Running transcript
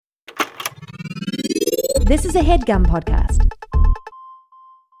This is a HeadGum podcast.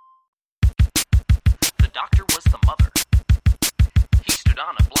 The doctor was the mother. He stood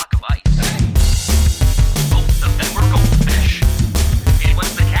on a block of ice. Both of them were goldfish. It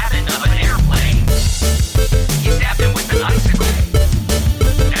was the cabin of an airplane. He stabbed him with an icicle.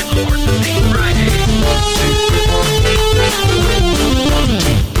 And the horses ate Friday.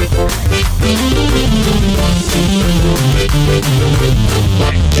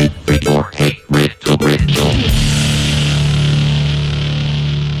 Riddle.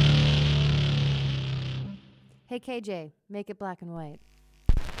 Hey KJ, make it black and white.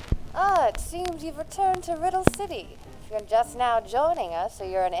 It seems you've returned to Riddle City. If you're just now joining us, or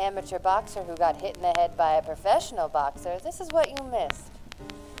you're an amateur boxer who got hit in the head by a professional boxer, this is what you missed.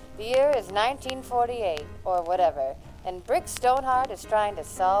 The year is 1948, or whatever, and Brick Stoneheart is trying to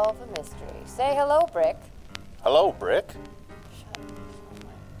solve a mystery. Say hello, Brick. Hello, Brick.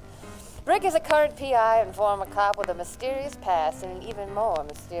 Brick is a current PI and former cop with a mysterious past and an even more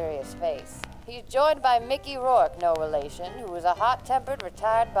mysterious face. He's joined by Mickey Rourke, no relation, who is a hot-tempered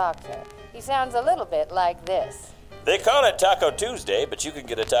retired boxer. He sounds a little bit like this. They call it Taco Tuesday, but you can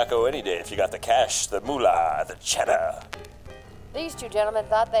get a taco any day if you got the cash, the moolah, the cheddar. These two gentlemen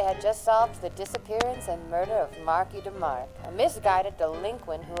thought they had just solved the disappearance and murder of Marky DeMark, a misguided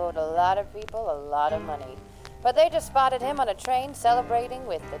delinquent who owed a lot of people a lot of money. But they just spotted him on a train celebrating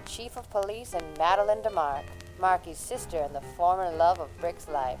with the chief of police and Madeline DeMark, Marky's sister and the former love of Brick's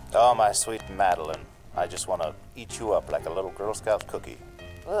life. Oh, my sweet Madeline. I just want to eat you up like a little Girl Scout cookie.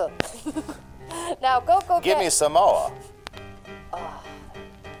 Ugh. Now, Coco Give me some more.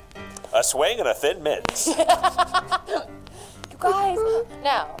 A swing and a thin mince. You guys.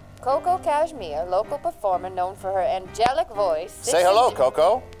 Now, Coco Cashmere, local performer known for her angelic voice. Say hello,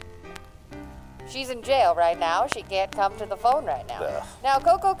 Coco. She's in jail right now. She can't come to the phone right now. Ugh. Now,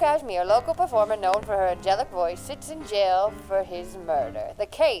 Coco Cashmere, local performer known for her angelic voice, sits in jail for his murder. The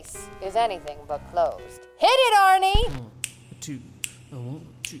case is anything but closed. Hit it, Arnie! 1, 2,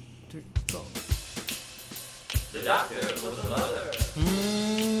 3, 4. The doctor was the mother.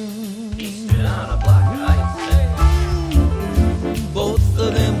 He stood on a block of ice. Both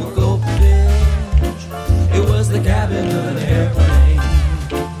of them were goldfish. It was the cabin of an airplane.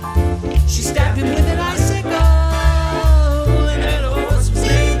 She stabbed him with an icicle, and that horse was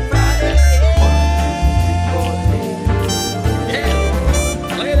named Friday.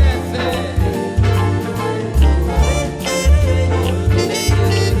 Yeah, play that thing.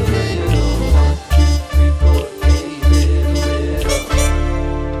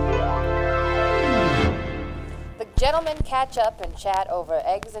 The gentlemen catch up and chat over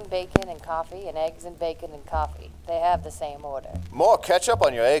eggs and bacon and coffee and eggs and bacon and coffee. They have the same order. More ketchup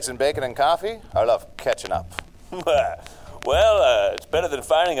on your eggs and bacon and coffee? I love catching up. Well, it's better than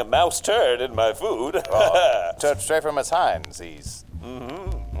finding a mouse turd in my food. Turd straight from its hindsies.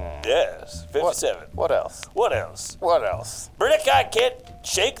 Yes, 57. What else? What else? What else? Brick, I can't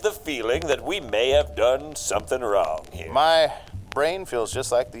shake the feeling that we may have done something wrong here. My brain feels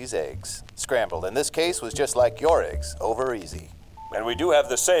just like these eggs. Scrambled. In this case, was just like your eggs. Over easy. And we do have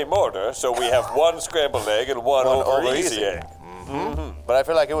the same order, so we have one scrambled egg and one over easy egg. But I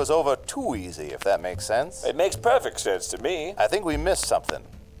feel like it was over too easy, if that makes sense. It makes perfect sense to me. I think we missed something.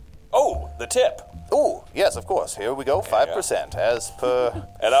 Oh, the tip. Ooh, yes, of course. Here we go, 5%, as per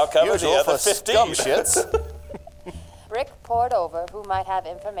And I'll cover usual the other for 15. scum shits. Brick poured over who might have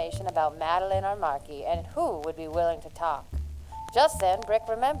information about Madeline or Marky and who would be willing to talk. Just then, Brick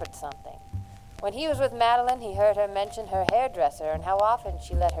remembered something. When he was with Madeline, he heard her mention her hairdresser and how often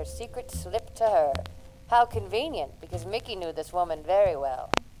she let her secret slip to her. How convenient, because Mickey knew this woman very well.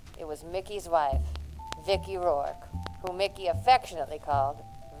 It was Mickey's wife, Vicky Rourke, who Mickey affectionately called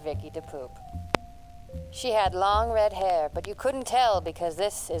Vicky DePoop. She had long red hair, but you couldn't tell because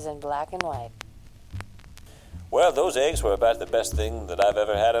this is in black and white. Well, those eggs were about the best thing that I've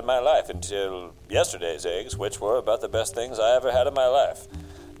ever had in my life until yesterday's eggs, which were about the best things I ever had in my life.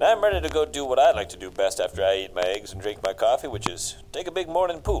 Now I'm ready to go do what I like to do best after I eat my eggs and drink my coffee, which is take a big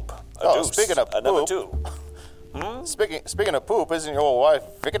morning poop. A deuce, speaking of a number poop. 2. Speaking of poop, isn't your wife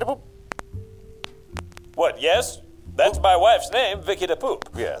Vicky DePoop? What, yes? That's my wife's name, Vicky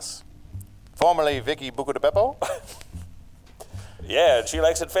DePoop. Yes. Formerly Vicky Buco de Beppo? Yeah, and she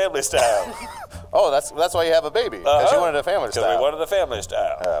likes it family style. Oh, that's why you have a baby, because you wanted a family Because style. we wanted a family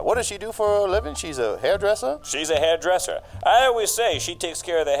style. What does she do for a living? She's a hairdresser? She's a hairdresser. I always say she takes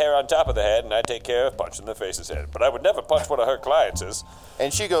care of the hair on top of the head, and I take care of punching the face's head. But I would never punch one of her clients.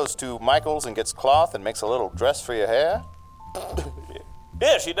 And she goes to Michael's and gets cloth and makes a little dress for your hair?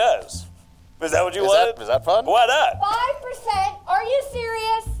 Yeah, she does. Is that what you wanted? Is that fun? Why not? 5%? Are you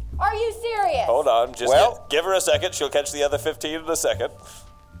serious? Are you serious? Hold hold on. Just Well- give her a second. She'll catch the other 15 in a second.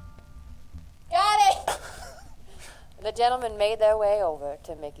 Got it! The gentlemen made their way over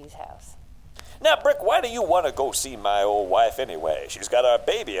to Mickey's house. Now, Brick, why do you want to go see my old wife anyway? She's got our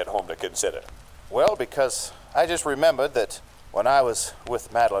baby at home to consider. Well, because I just remembered that when I was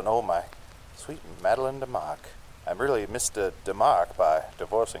with Madeline, oh, my sweet Madeline DeMarc, I really missed DeMarc by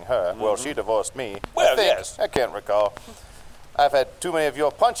divorcing her. Well, she divorced me. Well, I think. yes. I can't recall. I've had too many of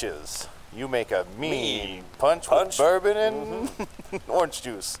your punches. You make a mean punch with bourbon and orange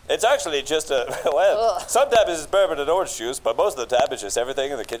juice. It's actually just sometimes it's bourbon and orange juice, but most of the time it's just everything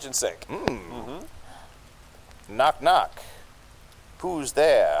in the kitchen sink. Knock, knock. Who's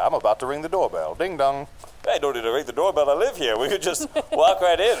there? I'm about to ring the doorbell. Ding dong. I don't need to ring the doorbell. I live here. We could just walk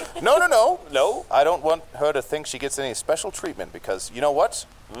right in. No. No? I don't want her to think she gets any special treatment because, you know what?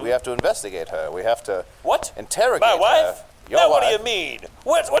 We have to investigate her. We have to What? interrogate My her. wife? Your Now, what wife. do you mean?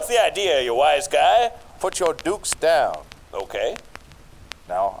 What's the idea, you wise guy? Put your dukes down. Okay.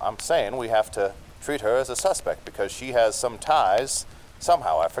 Now, I'm saying we have to treat her as a suspect because she has some ties.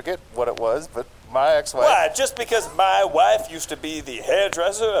 Somehow, I forget what it was, but my ex-wife... Why, just because my wife used to be the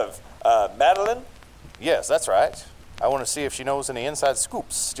hairdresser of Madeline? Yes, that's right. I want to see if she knows any inside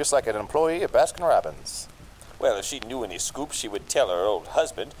scoops, just like an employee at Baskin-Robbins. Well, if she knew any scoops, she would tell her old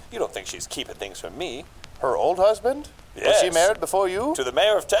husband. You don't think she's keeping things from me? Her old husband? Was Yes. she married before you? To the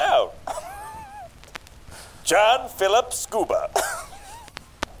mayor of town. John Philip Scuba.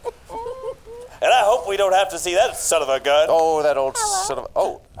 And I hope we don't have to see that son of a gun. Oh, that old son of...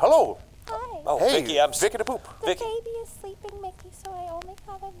 Oh, hello. Hi. Oh, Hey, Vicky, I'm Vicky the Poop. The Vicky. baby is sleeping, Mickey, so I only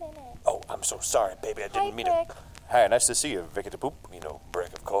have a minute. Oh, I'm so sorry, baby. I Hi, didn't mean Brick. to. Hi, nice to see you, Vicky the Poop. You know,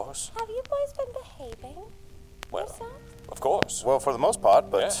 Brick, of course. Have you boys been behaving Well, yourself? of course. Well, for the most part,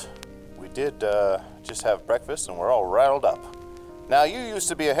 but we did just have breakfast and we're all rattled up. Now, you used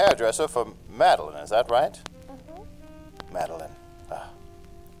to be a hairdresser for Madeline, is that right? Mm-hmm. Madeline.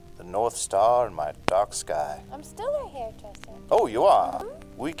 The North Star in my dark sky. I'm still a hairdresser. Oh, you are?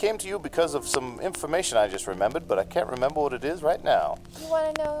 We came to you because of some information I just remembered, but I can't remember what it is right now. You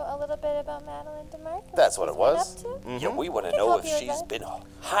want to know a little bit about Madeline DeMarc? That's what it was. She's been up to? Yeah, we want to can know help if you with she's that. been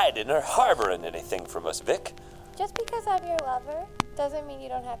hiding or harboring anything from us, Vic. Just because I'm your lover doesn't mean you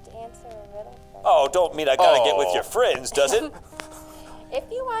don't have to answer a riddle. Oh, don't mean I gotta get with Oh. your friends, does it? If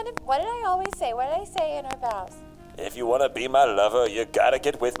you want to, what did I always say? What did I say in our vows? If you want to be my lover, you gotta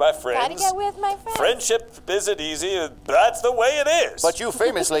get with my friends. Gotta get with my friends. Friendship isn't easy. That's the way it is. But you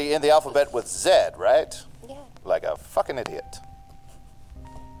famously in the alphabet with Z, right? Yeah, Like a fucking idiot.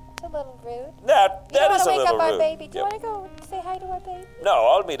 it's a little rude. Now, You that don't is want to a wake little up rude. our baby. Do you Yeah. want to go say hi to our baby? No,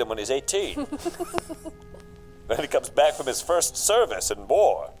 I'll meet him when he's 18. When he comes back from his first service in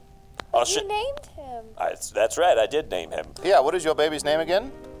war. You named him. That's right, I did name him. Yeah, what is your baby's name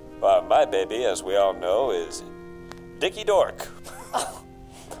again? My baby, as we all know, is Dickie Dork.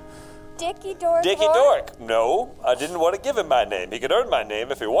 Dickie Dork. Dickie Dork. No, I didn't want to give him my name. He could earn my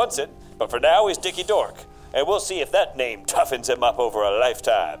name if he wants it, but for now he's Dickie Dork. And we'll see if that name toughens him up over a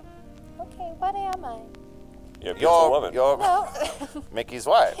lifetime. Okay, what am I? You're a beautiful woman. You're No, Mickey's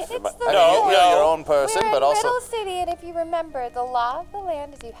wife. it's the I No, mean, law. you're your no. own person, We're but in also... Riddle City, and if you remember, the law of the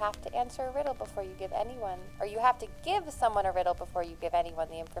land is you have to answer a riddle before you give anyone, or you have to give someone a riddle before you give anyone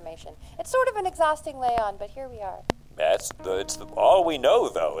the information. It's sort of an exhausting lay-on, but here we are. It's all we know,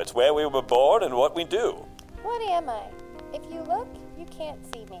 though. It's where we were born and what we do. What am I? If you look, you can't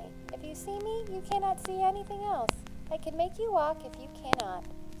see me. If you see me, you cannot see anything else. I can make you walk if you cannot.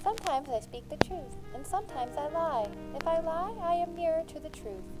 Sometimes I speak the truth, and sometimes I lie. If I lie, I am nearer to the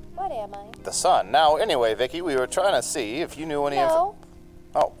truth. What am I? The sun. Now, anyway, Vicky, we were trying to see if you knew any No.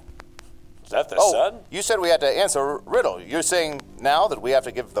 Oh. Is that the Oh, sun? you said we had to answer a riddle. You're saying now that we have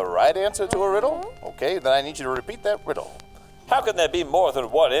to give the right answer to a riddle? Okay, then I need you to repeat that riddle. How can there be more than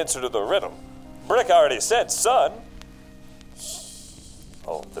one answer to the riddle? Brick already said sun.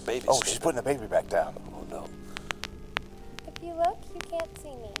 Oh, the baby's Oh, she's sleeping. putting the baby back down. Oh, no. If you look, you can't see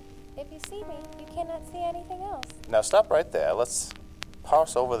me. If you see me, you cannot see anything else. Now stop right there. Let's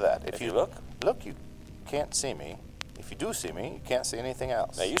parse over that. If you look? Look, you can't see me. If you do see me, you can't see anything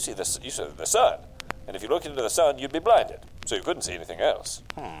else. Now, you see the sun. And if you looked into the sun, you'd be blinded. So you couldn't see anything else.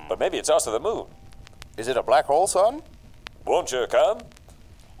 But maybe it's also the moon. Is it a black hole, son? Won't you come?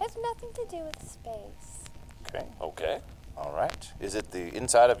 It's nothing to do with space. Okay. Okay. All right. Is it the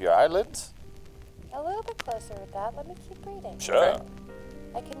inside of your eyelids? A little bit closer with that. Let me keep reading. Sure. Okay.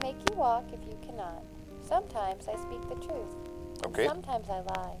 I can make you walk if you cannot. Sometimes I speak the truth. Okay. Sometimes I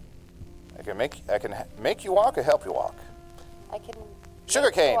lie. I can make you walk or help you walk. I can Sugar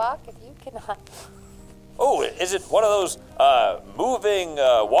make you cane. walk if you cannot. Oh, is it one of those moving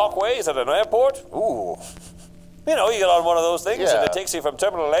walkways at an airport? Ooh. You know, you get on one of those things and Yeah. it takes you from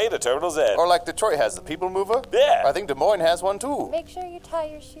Terminal A to Terminal Z. Or like Detroit has the People Mover. Yeah. I think Des Moines has one too. Make sure you tie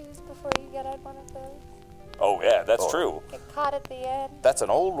your shoes before you get on one of those. Oh, yeah, that's true. Get caught at the end. That's an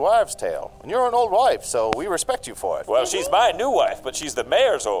old wives' tale. And you're an old wife, so we respect you for it. Well, she's my new wife, but she's the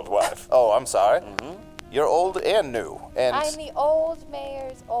mayor's old wife. Oh, I'm sorry. You're old and new. And I'm the old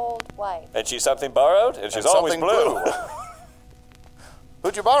mayor's old wife. And she's something borrowed, and she's and always something blue.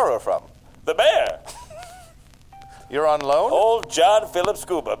 Who'd you borrow her from? The mayor. You're on loan? Old John Philip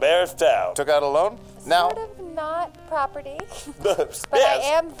Scuba, mayor of town. Took out a loan? Now, Sort of not property, Yes, but I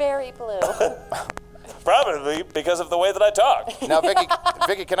am very blue. probably because of the way that I talk. now,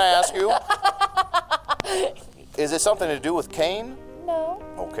 Vicky, can I ask you? Is it something to do with Cain? No.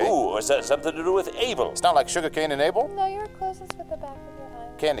 Okay. Ooh, is that something to do with Abel? It's not like sugar cane and Abel? No, you're closest with the back of your eye.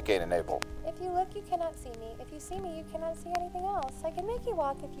 Candy cane and Abel. If you look, you cannot see me. If you see me, you cannot see anything else. I can make you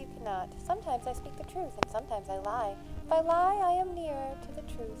walk if you cannot. Sometimes I speak the truth, and sometimes I lie. If I lie, I am nearer to the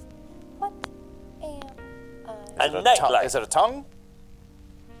truth. What am I? A Is it nightlight. Is it a tongue?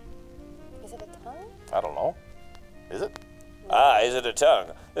 Is it a tongue? I don't know. Is it? Ah, is it a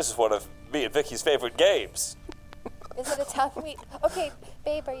tongue? This is one of me and Vicky's favorite games. Is it a tongue? Okay,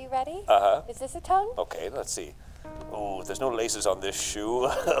 babe, are you ready? Uh-huh. Is this a tongue? Okay, let's see. Oh, there's no laces on this shoe.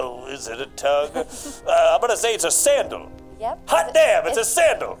 Oh, is it a tongue? I'm gonna say it's a sandal. Yep. Hot damn, it's a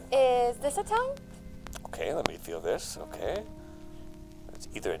sandal. Is this a tongue? Okay, let me feel this. Okay. It's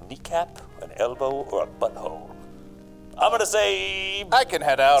either a kneecap, an elbow, or a butthole. I'm gonna say I can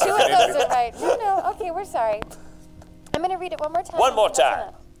head out. Two of those are right. No, okay, we're sorry. I'm going to read it one more time. One more Listen time.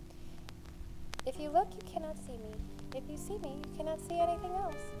 up. If you look, you cannot see me. If you see me, you cannot see anything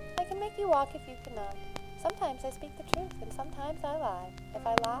else. I can make you walk if you cannot. Sometimes I speak the truth, and sometimes I lie. If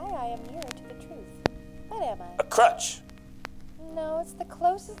I lie, I am nearer to the truth. What am a I? crutch. No, it's the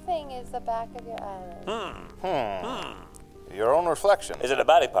closest thing is the back of your eyelid. Your own reflection. Is it a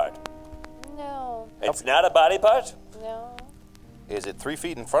body part? No, It's not a body part? no. Is it 3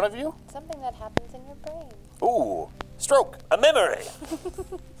 feet in front of you? Something that happens in your brain. Ooh, stroke. A memory.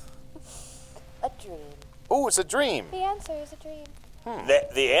 A dream. Ooh, it's a dream. The answer is a dream.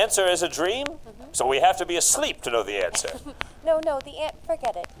 The answer is a dream? So we have to be asleep to know the answer. No,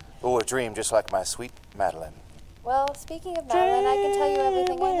 forget it. Ooh, a dream just like my sweet Madeline. Well, speaking of Madeline, I can tell you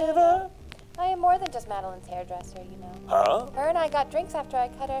everything I know now. I am more than just Madeline's hairdresser, you know. Huh? Her and I got drinks after I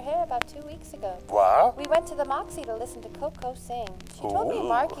cut her hair about 2 weeks ago. Wow. We went to the Moxie to listen to Coco sing. She told me Ooh.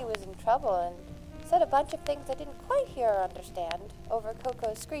 Marky was in trouble and said a bunch of things I didn't quite hear or understand over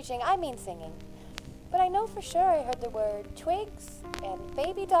Coco's singing. But I know for sure I heard the word twigs and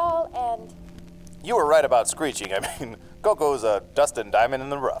baby doll and... You were right about screeching. I mean, Coco's a dust and diamond in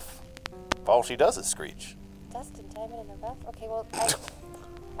the rough. All she does is screech. Dust and diamond in the rough? Okay, well,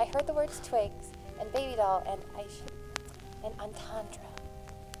 I heard the words twigs and baby doll and and entendre.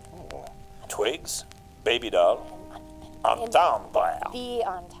 Ooh. Twigs, baby doll, And entendre. the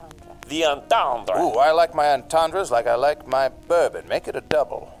entendre. The entendre. Ooh, I like my entendres like I like my bourbon. Make it a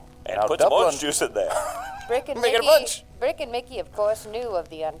double. And Now put some double orange and- juice in there. Brick and Make it a Mickey, bunch. Brick and Mickey, of course, knew of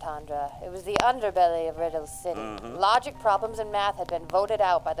the entendre. It was the underbelly of Riddle City. Logic problems and math had been voted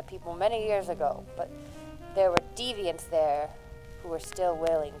out by the people many years ago, but there were deviants there who were still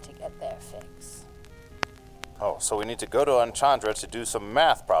willing to get their fix. Oh, so we need to go to Entendre to do some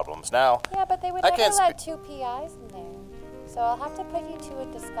math problems. Now, Yeah, but they would I never can't let two PIs in there. So I'll have to put you two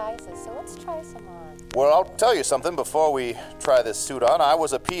in disguises. So let's try some on. well, I'll tell you something before we try this suit on. I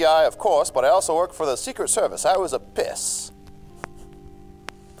was a PI, of course, but I also worked for the Secret Service. I was a piss.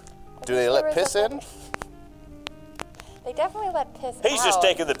 Do they let piss in? They definitely let piss He's out. just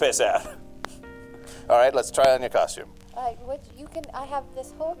taking the piss out. All right, let's try on your costume. I have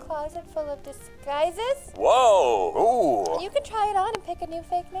this whole closet full of disguises. Whoa. Ooh. You can try it on and pick a new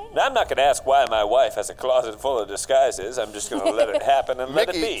fake name. Now, I'm not going to ask why my wife has a closet full of disguises. I'm just going to let it happen and let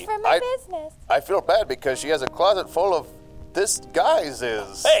it Mickey. be. For my business. I feel bad because she has a closet full of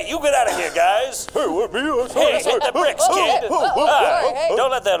disguises. Hey, you get out of here, guys. Hey, what, me? Hey, hit the bricks, kid. Ah, hey.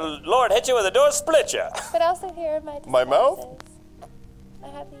 Don't let the Lord hit you with the door split you. But also here are my disguises. My mouth? I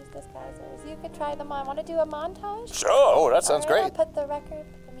have these disguises. You could try them on. Want to do a montage? Sure. Oh, that sounds All right, great. I'll put the record,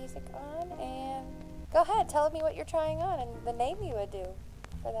 the music on, and go ahead. Tell me what you're trying on and the name you would do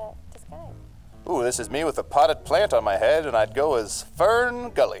for that disguise. Ooh, this is me with a potted plant on my head, and I'd go as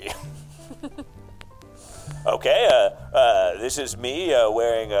Fern Gully. Okay, this is me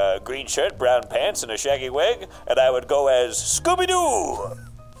wearing a green shirt, brown pants, and a shaggy wig, and I would go as Scooby-Doo.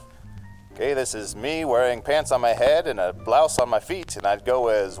 Okay, this is me wearing pants on my head and a blouse on my feet, and I'd go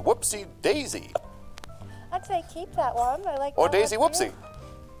as Whoopsie Daisy. I'd say keep that one. I like Or that one Daisy too. Whoopsie.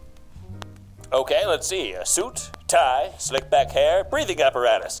 Okay, let's see. A suit, tie, slick back hair, breathing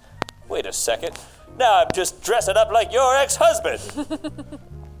apparatus. Wait a second. Now I'm just dressing up like your ex-husband.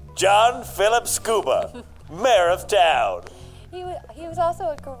 John Philip Scuba, mayor of town. He was also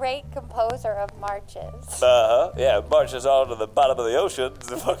a great composer of marches. Uh-huh. Yeah, marches all to the bottom of the ocean.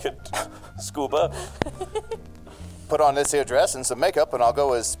 The fucking scuba. Put on this here dress and some makeup, and I'll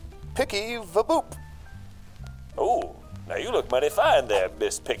go as Picky Vaboop. Oh, now you look mighty fine there,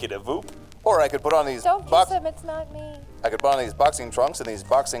 Miss Picky the Voop. Or I could put on these Don't kiss him, it's not me. I could put on these boxing trunks and these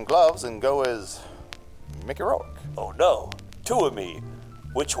boxing gloves and go as Mickey Rourke. Oh no, two of me.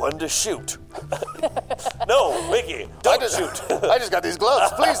 Which one to shoot? No, Mickey, don't shoot. I just got these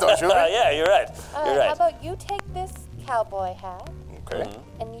gloves. Please don't shoot me. Yeah, you're right. You're right. How about you take this cowboy hat, Okay.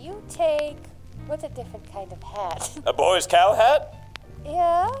 and you take, what's a different kind of hat? A boy's cow hat?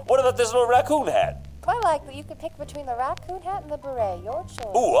 Yeah? What about this little raccoon hat? I like that you could pick between the raccoon hat and the beret. Your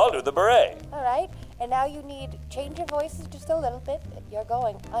choice. Ooh, I'll do the beret. All right. And now you need change your voices just a little bit. You're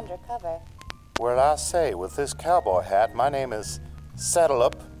going undercover. Well, I say, with this cowboy hat, my name is Saddle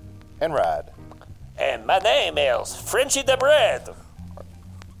Up and Ride. And my name is Frenchie the Bread.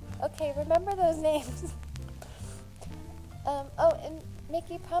 Okay, remember those names. Oh, and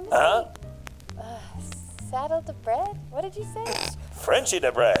Mickey, promise Huh? me. Saddle the bread? What did you say? Frenchie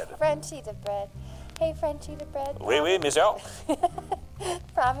the Bread. Frenchie the bread. Hey, Frenchie the bread. Oui, monsieur.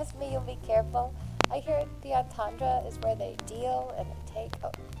 Promise me you'll be careful. I hear the entendre is where they deal and take.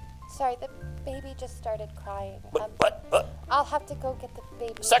 Oh, sorry, the baby just started crying. What? I'll have to go get the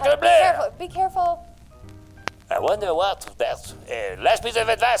baby. Sacre Be bleu! careful. Be careful. I wonder what that last piece of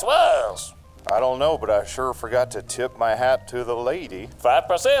advice was. I don't know, but I sure forgot to tip my hat to the lady.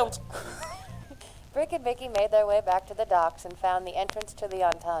 5%. Brick and Mickey made their way back to the docks and found the entrance to the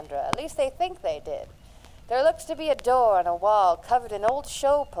entendre. At least they think they did. There looks to be a door on a wall covered in old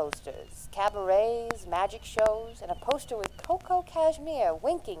show posters, cabarets, magic shows, and a poster with Coco Cashmere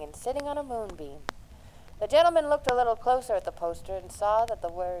winking and sitting on a moonbeam. The gentleman looked a little closer at the poster and saw that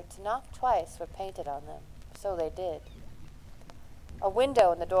the words "knock twice" were painted on them. So they did. A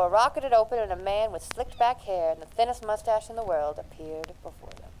window in the door rocketed open, and a man with slicked back hair and the thinnest mustache in the world appeared before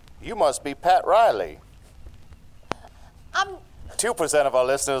them. You must be Pat Riley. I'm 2% of our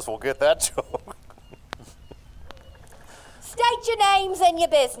listeners will get that joke. State your names and your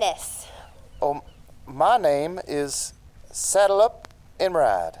business. Oh, my name is Saddle Up and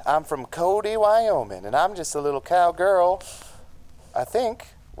Ride. I'm from Cody, Wyoming, and I'm just a little cowgirl. I think.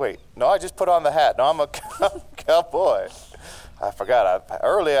 Wait, no, I just put on the hat. No, I'm a cowboy. I forgot.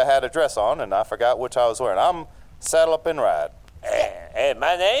 Earlier I had a dress on, and I forgot which I was wearing. I'm Saddle Up and Ride. And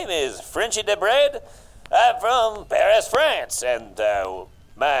my name is Frenchie the Bread. I'm from Paris, France, and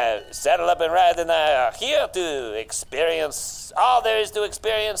my Saddle Up and Ride and I are here to experience all there is to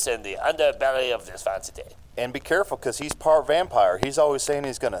experience in the underbelly of this fancy day. And be careful, because he's part vampire. He's always saying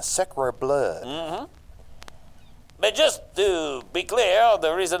he's going to suck our blood. Mm-hmm. But just to be clear,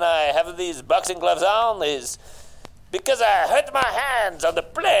 the reason I have these boxing gloves on is because I hurt my hands on the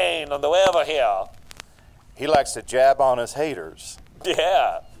plane on the way over here. He likes to jab on his haters.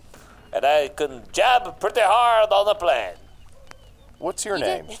 Yeah, and I can jab pretty hard on the plane. What's your You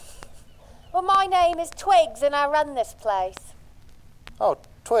name? did- Well, my name is Twigs, and I run this place. Oh,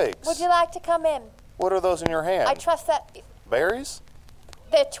 Twigs. Would you like to come in? What are those in your hand? I trust that Berries?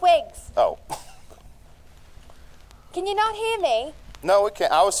 they're twigs. Oh. Can you not hear me? No, it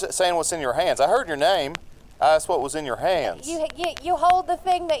can't. I was saying what's in your hands. I heard your name. That's what was in your hands. You hold the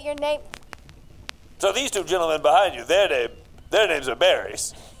thing that your name. So these two gentlemen behind you, their names are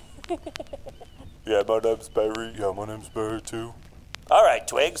berries. Yeah, my name's Barry. Yeah, my name's Barry, too. All right,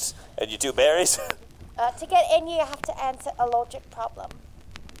 Twigs, and you two berries. To get in, you have to answer a logic problem.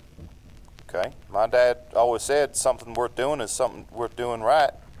 Okay. My dad always said something worth doing is something worth doing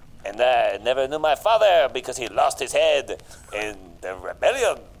right. And I never knew my father because he lost his head in the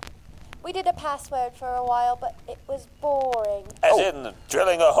rebellion. We did a password for a while, but it was boring. As in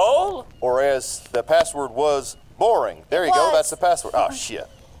drilling a hole? Or as the password was, boring. There you go. was. That's the password. Oh, shit.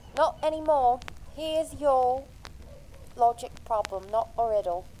 Not anymore. Here's your logic problem, not a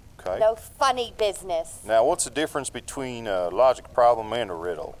riddle. Okay. No funny business. Now, what's the difference between a logic problem and a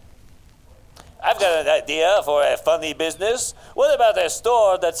riddle? I've got an idea for a funny business. What about a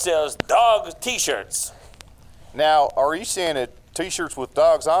store that sells dog T-shirts? Now, are you saying that T-shirts with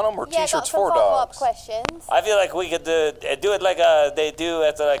dogs on them or Yeah, T-shirts got some for follow-up dogs? questions. I feel like we could do it like they do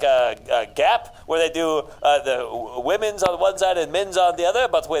at a Gap, where they do the women's on one side and men's on the other,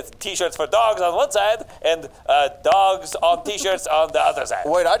 but with T-shirts for dogs on one side and dogs on T-shirts on the other side.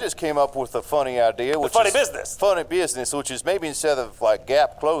 Wait, I just came up with a funny idea. Which funny is business. Funny business, which is maybe instead of like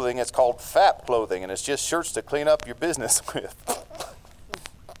Gap clothing, it's called FAP clothing, and it's just shirts to clean up your business with.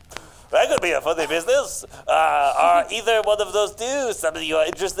 That could be a funny business. Are either one of those two something you are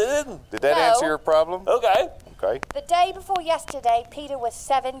interested in? Did that No. answer your problem? Okay. Okay. The day before yesterday, Peter was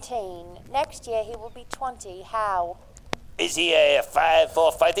 17. Next year, he will be 20. How? Is he a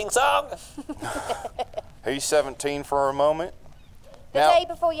 5-4 fighting song? He's 17 for a moment. The Now- day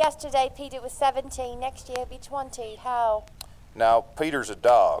before yesterday, Peter was 17. Next year, he'll be 20. How? Now, Peter's a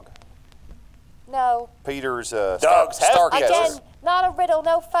dog. No. Peter's a Dogs have stargazer. Again, not a riddle,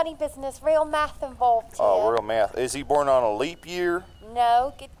 no funny business. Real math involved here. Oh, real math. Is he born on a leap year?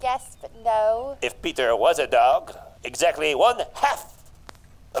 No. Good guess, but no. If Peter was a dog, exactly 1/2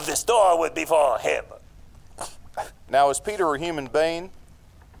 of the store would be for him. Now, is Peter a human being?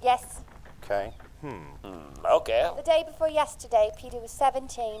 Yes. Okay. Okay. The day before yesterday, Peter was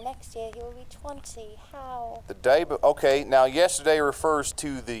 17. Next year, he will be 20. How? The day, okay. Now, yesterday refers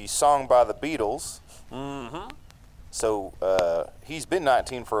to the song by the Beatles. Mm-hmm. So he's been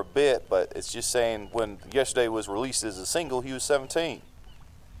 19 for a bit, but it's just saying when yesterday was released as a single, he was 17.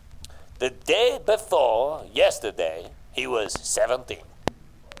 The day before yesterday, he was 17.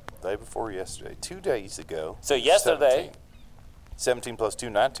 Day before yesterday, 2 days ago. So yesterday- 17 plus 2,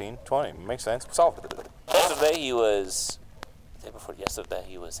 19, 20. Makes sense. Solve it. Yesterday he was. The day before yesterday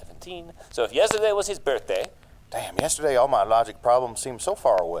he was 17. So if yesterday was his birthday, Damn, yesterday all my logic problems seemed so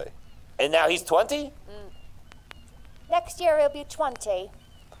far away. and now he's 20, Next year, he'll be 20.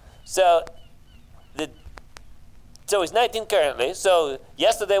 so he's 19 currently. So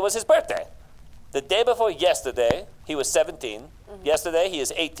yesterday was his birthday. The day before yesterday he was 17. Yesterday he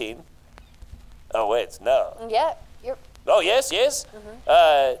is 18. Oh wait, no. Yeah, you're. Oh yes.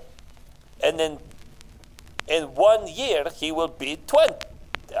 And then in 1 year he will be 20.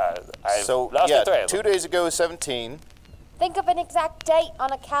 I've So, lost yeah, the thread. 2 days ago is 17. Think of an exact date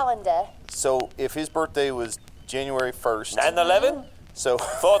on a calendar. So if his birthday was January 1st, 9/11, so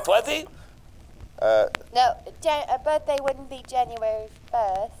 420. No, a birthday wouldn't be January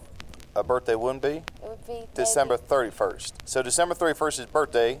 1st. a birthday wouldn't be It would be December 31st. So December 31st is his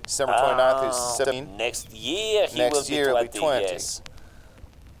birthday. December 29th is 17. Next year he Next will be year 20. it'll be 20. Yes.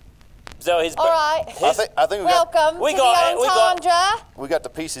 So his. All right. I think we got, Welcome we to got- the we got- entendre. we got the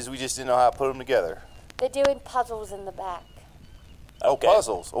pieces. We just didn't know how to put them together. They're doing puzzles in the back. Okay. Oh,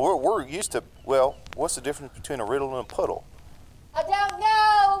 puzzles. Well, we're used to. Well, what's the difference between a riddle and a puddle? I don't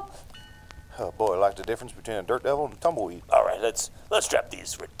know. Oh boy, like the difference between a dirt devil and a tumbleweed. All right, let's drop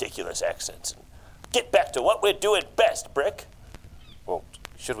these ridiculous accents and get back to what we're doing best, Brick. Well,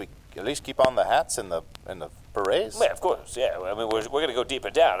 should we at least keep on the hats and the berets? Yeah, of course. Yeah. I mean, we're going to go deeper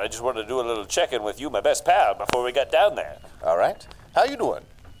down. I just wanted to do a little check-in with you, my best pal, before we got down there. All right. How you doing?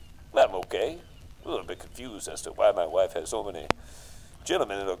 I'm okay. A little bit confused as to why my wife has so many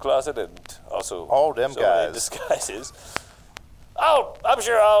gentlemen in her closet and also All them so many guys. disguises. I'm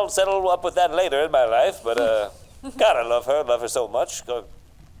sure I'll settle up with that later in my life, but God, I love her so much.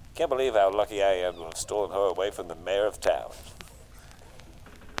 Can't believe how lucky I am to have stolen her away from the mayor of town.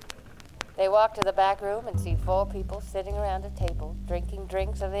 They walk to the back room and see 4 people sitting around a table, drinking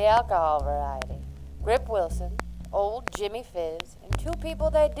drinks of the alcohol variety. Grip Wilson, old Jimmy Fizz, and 2 people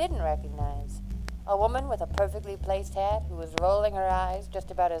they didn't recognize. A woman with a perfectly placed hat who was rolling her eyes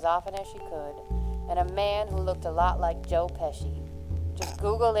just about as often as she could, and a man who looked a lot like Joe Pesci. Just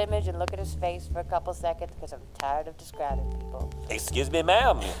Google image and look at his face for a couple seconds because I'm tired of describing people. Excuse me,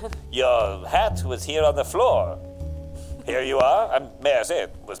 ma'am. Your hat was here on the floor. Here you are. May I say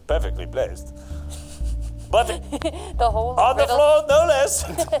it was perfectly placed. But The whole on of the Riddle, floor, no less.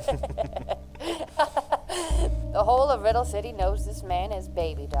 the whole of Riddle City knows this man as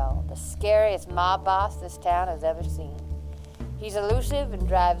Baby Doll, the scariest mob boss this town has ever seen. He's elusive and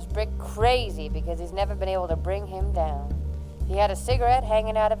drives Brick crazy because he's never been able to bring him down. He had a cigarette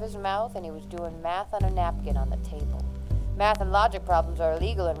hanging out of his mouth and he was doing math on a napkin on the table. Math and logic problems are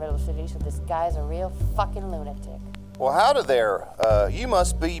illegal in Riddle City, so this guy's a real fucking lunatic. Well, howdy there. You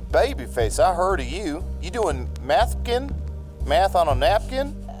must be Babyface. I heard of you. You doing math on a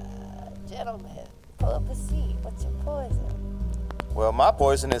napkin? Gentlemen, pull up a seat. What's your poison? Well, my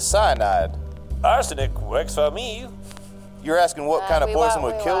poison is cyanide. Arsenic works for me. You're asking what kind of poison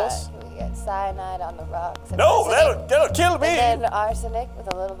would kill us? We got cyanide on the rocks. and No, arsenic, that'll kill me. And then arsenic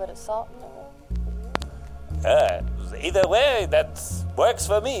with a little bit of salt in it. either way, that works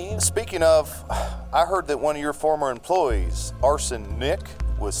for me. Speaking of, I heard that one of your former employees, Arson Nick,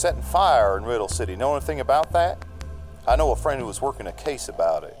 was setting fire in Riddle City. Know anything about that? I know a friend who was working a case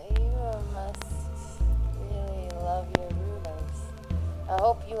about it. You must really love your rumors. I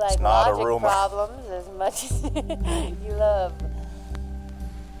hope you like not a logic rumor. problems as much as you love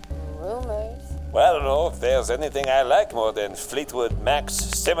rumors. Well, I don't know if there's anything I like more than Fleetwood Mac's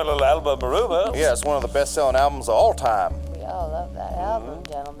seminal album Rumors. Yeah, it's one of the best-selling albums of all time. We all love that album,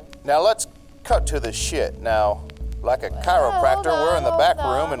 gentlemen. Now let's cut to the shit. Now, like a chiropractor, we're in the back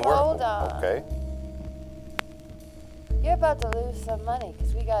room and we're hold on. okay. You're about to lose some money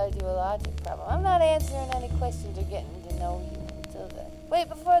because we got to do a logic problem. I'm not answering any questions or getting to know you until then. Wait,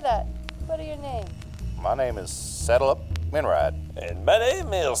 before that, what are your names? My name is Saddle Up Minrad. And my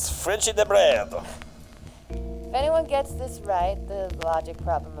name is Frenchy the Bread. If anyone gets this right, the logic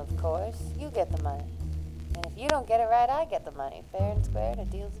problem, of course, you get the money. And if you don't get it right, I get the money. Fair and square, and a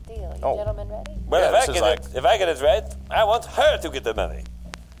deal's a deal. You Oh. gentlemen ready? Well, Yeah, if I get it right, I want her to get the money.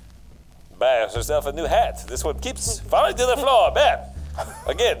 Buy herself a new hat. This one keeps falling to the floor, man.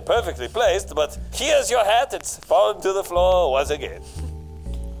 Again, perfectly placed, but here's your hat. It's fallen to the floor once again.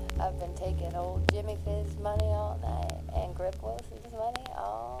 I've been taking old Jimmy Fizz's money all night and Grip Wilson's money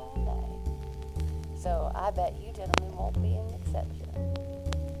all night. So I bet you gentlemen won't be an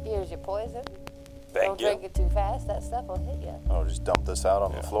exception. Here's your poison. Thank Don't you. drink it too fast. That stuff will hit you. Oh, just dump this out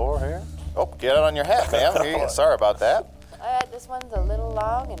on the floor here. Oh, get it on your hat, ma'am. Here you- Sorry about that. All right, this one's a little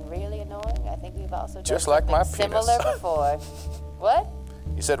long and really annoying. I think we've also done Just like my something penis. similar before. What?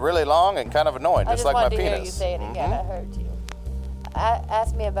 You said really long and kind of annoying, I just just like my wanted to penis. hear you say it again. I heard you.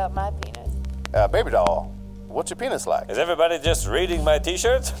 Ask me about my penis. Baby doll, what's your penis like? Is everybody just reading my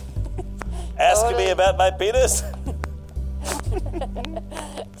T-shirt? Asking me Totally. about my penis?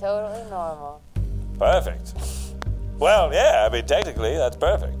 Totally normal. Perfect. Well, yeah, I mean, technically, that's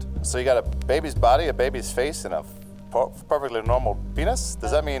perfect. So you got a baby's body, a baby's face, and a perfectly normal penis?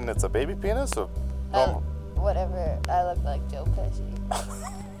 Does that mean it's a baby penis or normal? Whatever. I look like Joe Pesci.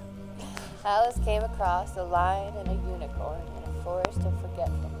 Alice came across a lion and a unicorn in a forest of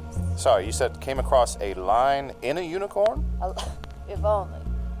forgetfulness. Sorry, you said came across a lion in a unicorn? If only.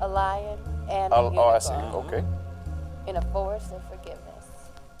 A lion and a unicorn. Oh, I see. Okay. In a forest of forgiveness.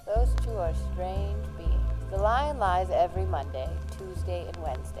 Those two are strange beings. The lion lies every Monday, Tuesday, and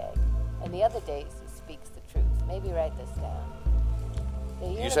Wednesday. And the other days he speaks the truth. Maybe write this down.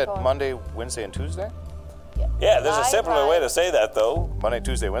 The You said unicorn- Monday, Wednesday, and Tuesday? Yeah, there's a Lion simpler way to lies, say that, though. Monday,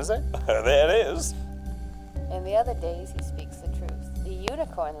 Tuesday, Wednesday? There it is. And the other days he speaks the truth. The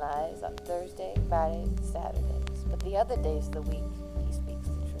unicorn lies on Thursday, Friday, Saturdays. But the other days of the week he speaks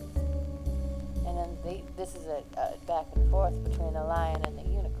the truth. And then this is a back and forth between the lion and the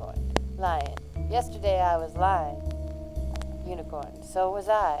unicorn. Lion. Yesterday I was lying. Unicorn. So was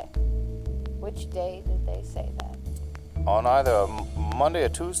I. Which day did they say that? On either a Monday, a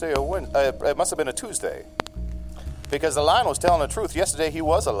Tuesday, or Wednesday. It must have been a Tuesday. Because the lion was telling the truth. Yesterday he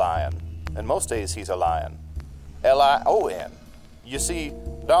was a lion. And most days he's a lion. Lion. You see,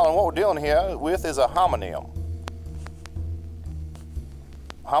 darling, what we're dealing here with is a homonym.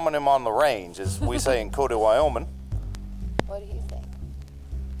 Homonym on the range, as we say in Cody, Wyoming. What do you think?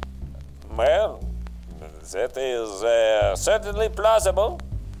 Well, that is certainly plausible.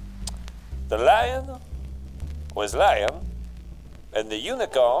 The lion was lying, and the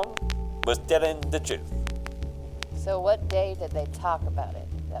unicorn was telling the truth. So what day did they talk about it?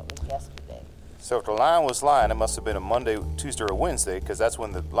 That was yesterday. So if the lion was lying, it must have been a Monday, Tuesday, or Wednesday, because that's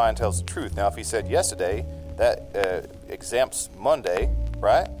when the lion tells the truth. Now, if he said yesterday, that exempts Monday,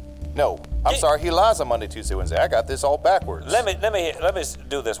 right? No, I'm sorry, he lies on Monday, Tuesday, Wednesday. I got this all backwards. Let me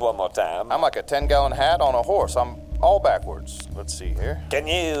do this one more time. I'm like a 10-gallon hat on a horse. I'm all backwards. Let's see here. Can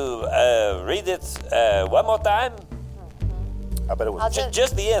you read it one more time? I bet it was.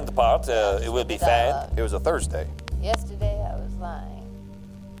 Just the end part. It will be fine. It was a Thursday. Yesterday I was lying.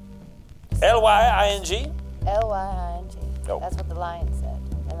 Lying. Lying. Oh. That's what the lion said.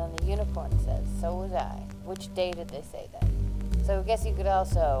 And then the unicorn says, so was I. Which day did they say that? So I guess you could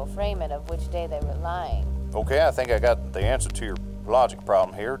also frame it of which day they were lying. Okay, I think I got the answer to your logic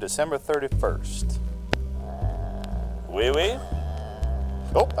problem here. December 31st. Oui, oui.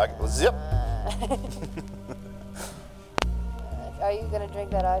 Oh, zip. Are you going to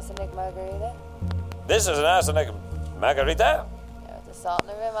drink that arsenic margarita? This is an arsenic margarita. Yeah, with the salt in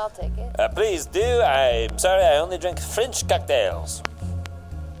the rim, I'll take it. Please do. I'm sorry, I only drink French cocktails.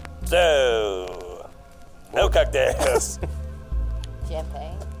 So, no cocktails.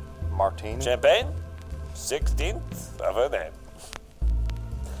 Champagne. Martini. Champagne? 16th of her name.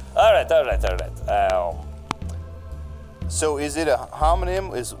 All right. So is it a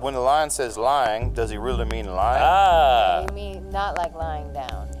homonym? Is when the lion says lying, does he really mean lying? Ah. You mean not like lying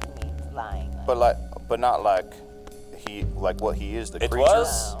down. He means lying. But not like what he is, the It creature?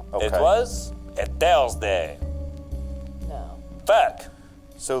 was. Okay. It was a Thursday. No. Fuck.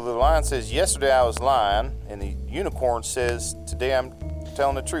 So the lion says, yesterday I was lying, and the unicorn says, today I'm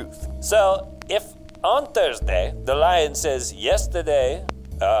telling the truth. So if on Thursday the lion says, yesterday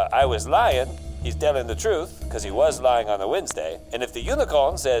I was lying, he's telling the truth because he was lying on a Wednesday. And if the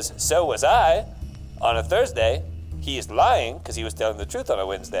unicorn says, so was I, on a Thursday, he is lying because he was telling the truth on a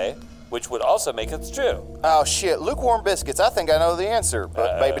Wednesday, which would also make it true. Oh shit, lukewarm biscuits. I think I know the answer,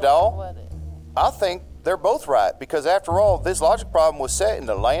 but baby doll, What is? I think they're both right because after all, this logic problem was set in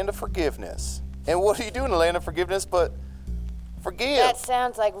the land of forgiveness. And what do you do in the land of forgiveness but forgive? That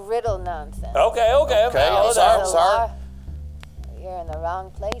sounds like riddle nonsense. Okay. Okay, Now, I'm sorry. There's a law. You're in the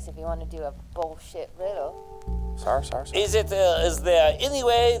wrong place if you want to do a bullshit riddle. Sorry. Is there any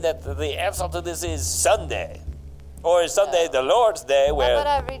way that the answer to this is Sunday? Or is Sunday the Lord's Day How where... about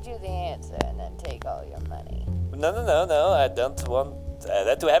I read you the answer and then take all your money? No. I don't want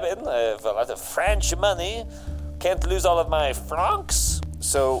that to happen. For a lot of French money. Can't lose all of my francs.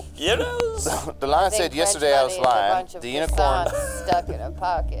 So Euros. the lion I think said yesterday French I was money is a lying. bunch of The unicorn croissants stuck in a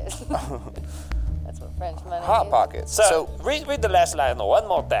pocket. That's what French money hot is. pockets. So, read the last line one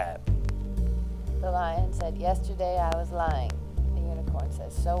more time. The lion said, yesterday I was lying. The unicorn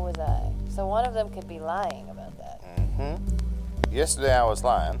says, so was I. So one of them could be lying about that. Yesterday I was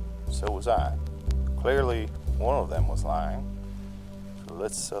lying, so was I. Clearly, one of them was lying. So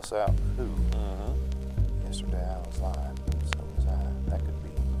let's suss out who. Yesterday I was lying, so was I. That could be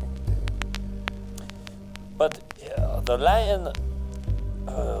any day. But the lion...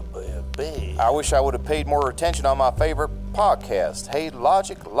 babe. I wish I would have paid more attention on my favorite podcast, Hey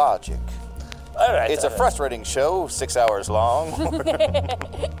Logic. All right. It's a frustrating show, 6 hours long.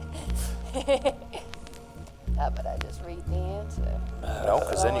 How about I just read the answer? No,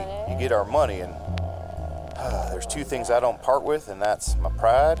 because then you get our money, and there's two things I don't part with, and that's my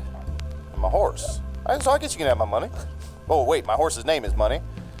pride and my horse. So I guess you can have my money. Oh, wait, my horse's name is Money.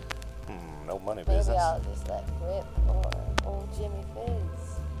 No money Maybe business. I'll just let Grip or old Jimmy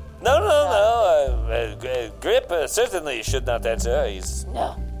Fizz. No. Grip certainly should not answer. He's...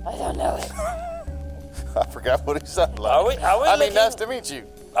 No, I don't know it. I forgot what he sounded like. Are we I mean, looking- nice to meet you.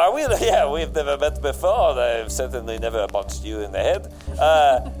 Are we? Yeah, we've never met before. I've certainly never punched you in the head.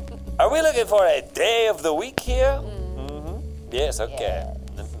 Are we looking for a day of the week here? Yes, okay.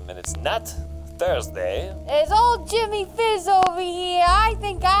 And it's not Thursday. There's old Jimmy Fizz over here. I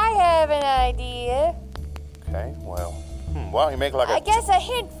think I have an idea. Okay, well, why don't you make like a... I guess a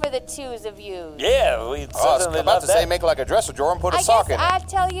hint for the twos of you. Yeah, we I was certainly about love to that. say make like a dresser drawer and put a I sock guess in it. I'd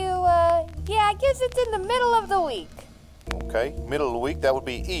tell you, I guess it's in the middle of the week. Okay, middle of the week, that would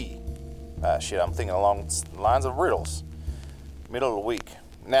be E. Shit, I'm thinking along the lines of riddles. Middle of the week.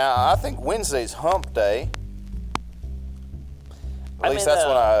 Now, I think Wednesday's hump day. At least that's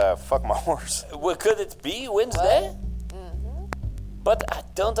when I fuck my horse. Well, could it be Wednesday? But I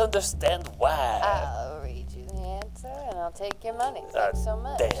don't understand why. I'll read you the answer and I'll take your money. Thanks so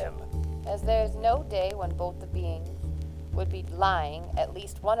much. Damn. As there is no day when both the beings would be lying, at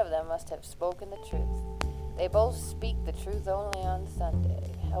least one of them must have spoken the truth. They both speak the truth only on Sunday.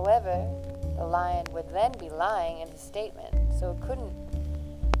 However, the lion would then be lying in his statement, so it couldn't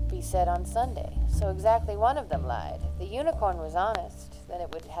be said on Sunday. So exactly one of them lied. If the unicorn was honest, then it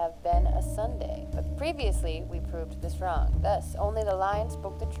would have been a Sunday. But previously, we proved this wrong. Thus, only the lion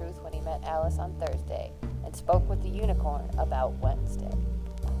spoke the truth when he met Alice on Thursday, and spoke with the unicorn about Wednesday.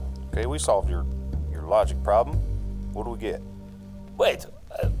 Okay, we solved your logic problem. What do we get? Wait.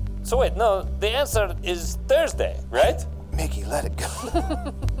 No, the answer is Thursday, right? Mickey, let it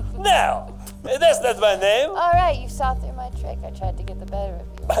go. No, that's not my name. All right, you saw through my trick. I tried to get the better of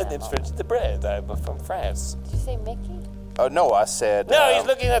you. My name's French the Bread. I'm from France. Did you say Mickey? Oh, no, I said... No, he's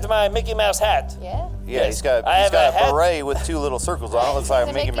looking at my Mickey Mouse hat. Yeah? Yeah, Yes. he's got I have a hat. beret with two little circles on it. Looks like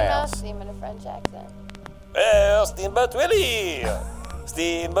It's a Mickey Mouse. theme in a French accent. Well, Steamboat Willie.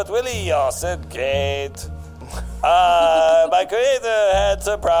 Steamboat Willie, you're so great. My creator had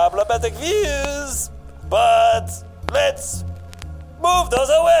some problematic views, but let's move those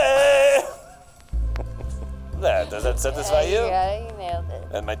away. Does that satisfy you? Yeah, you nailed it.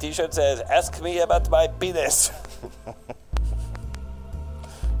 And my t-shirt says, ask me about my penis.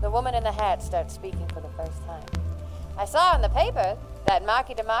 The woman in the hat starts speaking for the first time. I saw in the paper that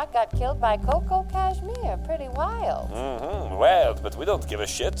Marky DeMark got killed by Coco Cashmere. Pretty wild. Wild, but we don't give a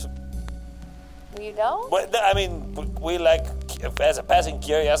shit. You don't? Well, I mean, we like, as a passing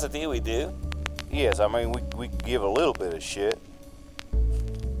curiosity, we do. Yes, I mean, we give a little bit of shit.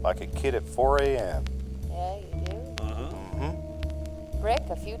 Like a kid at 4 a.m. Yeah, you do? Brick,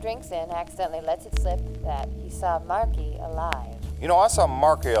 a few drinks in, accidentally lets it slip that he saw Marky alive. You know, I saw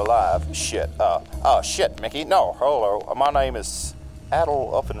Marky alive. Shit. Shit, Mickey. No, hello. My name is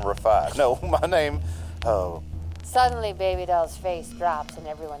Addle Up and Refined. No, my name, Suddenly, Baby Doll's face drops and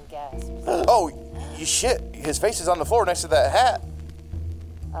everyone gasps. You shit. His face is on the floor next to that hat.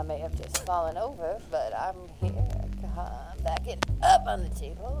 I may have just fallen over, but I'm here. I'm backing up on the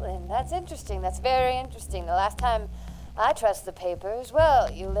table, and that's interesting. That's very interesting. The last time I trust the papers, well,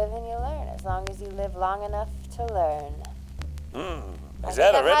 you live and you learn, as long as you live long enough to learn. Is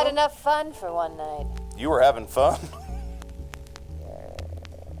that a I've riddle? had enough fun for one night. You were having fun? You're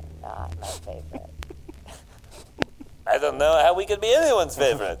not my favorite. I don't know how we could be anyone's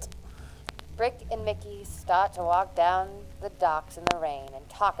favorite. Brick and Mickey start to walk down the docks in the rain and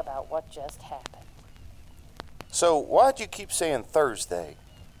talk about what just happened. So, why'd you keep saying Thursday?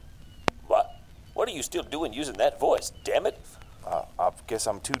 What? What are you still doing using that voice, damn it? I guess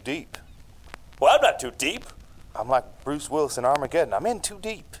I'm too deep. Well, I'm not too deep. I'm like Bruce Willis in Armageddon. I'm in too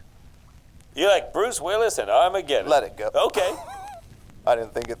deep. You're like Bruce Willis and Armageddon. Let it go. Okay. I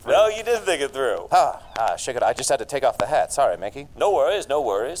didn't think it through. No, you didn't think it through. Shit it. I just had to take off the hat. Sorry, Mickey. No worries, no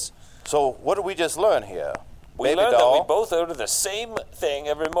worries. So, what did we just learn here? We Baby learned doll. that we both order the same thing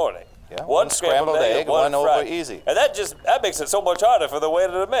every morning. Yeah, one scrambled egg and one over fried. easy. And that makes it so much harder for the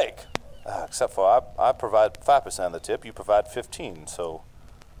waiter to make. Except for I provide 5% of the tip, you provide 15%, so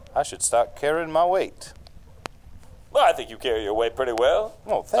I should start carrying my weight. Well, I think you carry your weight pretty well.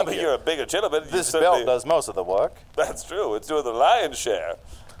 Oh, thank I mean, you. you're a bigger gentleman. You This certainly- belt does most of the work. That's true. It's doing the lion's share.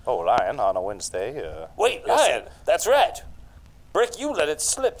 Oh, Lion, on a Wednesday. Wait, yes, Lion, that's right. Brick, you let it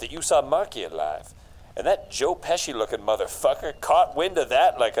slip that you saw Marky alive. And that Joe Pesci-looking motherfucker caught wind of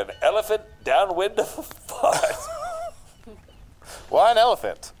that like an elephant downwind of a fart. Why an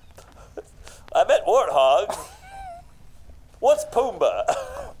elephant? I meant warthog. What's Pumbaa?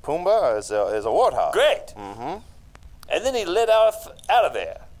 Pumbaa is a warthog. Great. Mm-hmm. And then he lit off out of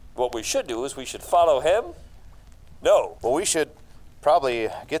there. What we should do is we should follow him. No. Well, we should probably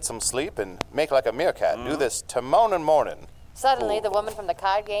get some sleep and make like a meerkat. Do this tomorrow morning. Suddenly, the woman from the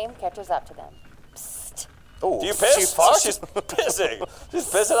card game catches up to them. Oh, Do you piss? She farts? She's pissing. She's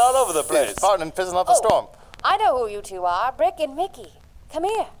pissing all over the place. She's farting and pissing up a storm. I know who you two are, Brick and Mickey. Come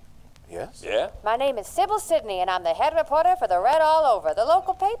here. Yes? Yeah? My name is Sybil Sidney, and I'm the head reporter for the Red All Over, the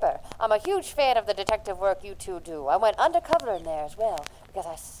local paper. I'm a huge fan of the detective work you two do. I went undercover in there as well, because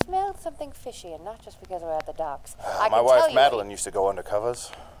I smelled something fishy, and not just because we're at the docks. My wife Madeline used to go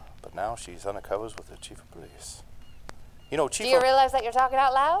undercovers, but now she's undercovers with the chief of police. You know, Do you realize that you're talking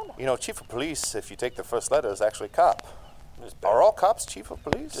out loud? You know, chief of police, if you take the first letter, is actually cop. Are all cops chief of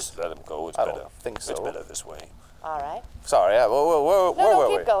police? Just let him go. It's I better. don't think so. It's better this way. All right. Sorry, where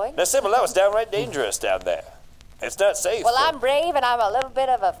were keep going. Now, Sybil, that was downright dangerous down there. It's not safe. Well, I'm brave, and I'm a little bit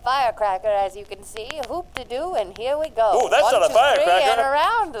of a firecracker, as you can see. Hoop-de-doo, and here we go. Ooh, that's 1, not a 2, 3, firecracker. and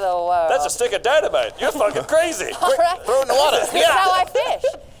around the world. That's a stick of dynamite. You're fucking crazy. All right. Throw it in the water. Here's how I fish.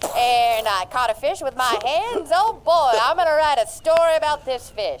 And I caught a fish with my hands. Oh, boy, I'm going to write a story about this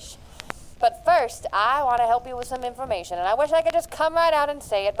fish. But first, I want to help you with some information, and I wish I could just come right out and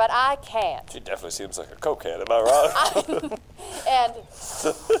say it, but I can't. She definitely seems like a cokehead. Am I wrong? And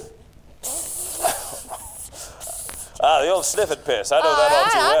the old sniff and piss. I know that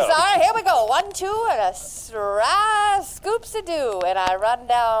all too well. I'm sorry. Here we go. 1, 2, and a scoops-a-doo. And I run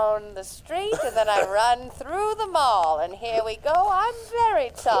down the street, and then I run through the mall. And here we go. I'm very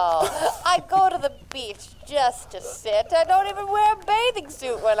tall. I go to the beach just to sit. I don't even wear a bathing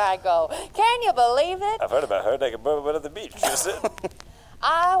suit when I go. Can you believe it? I've heard about her taking bourbon at the beach. Just it.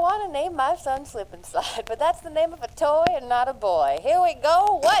 I want to name my son Slip and Slide, but that's the name of a toy and not a boy. Here we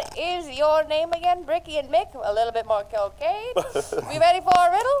go. What is your name again, Bricky and Mick? A little bit more cocaine. We ready for a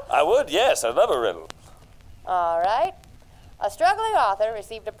riddle? I would, yes. I love a riddle. All right. A struggling author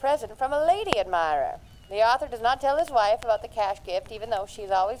received a present from a lady admirer. The author does not tell his wife about the cash gift, even though she's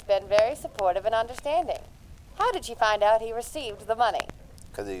always been very supportive and understanding. How did she find out he received the money?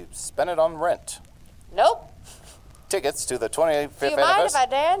 Because he spent it on rent. Nope. Tickets to the 25th Do you mind if anniversary. I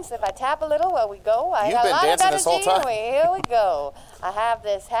dance, if I tap a little while we go? You've been dancing this whole time. Here we go. I have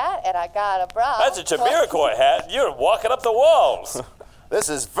this hat, and I got a bra. That's a Jamiroquai hat. You're walking up the walls. This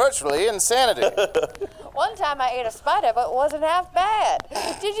is virtually insanity. One time I ate a spider, but it wasn't half bad.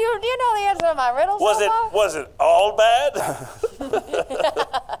 Do you know the answer to my riddle so far? Was it all bad?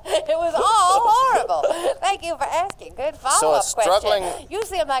 It was all horrible. Thank you for asking. Good follow-up struggling- question. You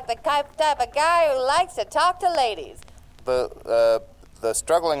seem like the type of guy who likes to talk to ladies. The the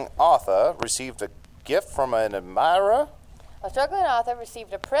struggling author received a gift from an admirer. A struggling author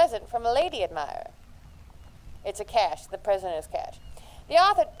received a present from a lady admirer. It's a cash. The present is cash. The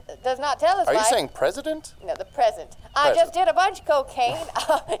author does not tell his Are wife... you saying president? No, the present. I just did a bunch of cocaine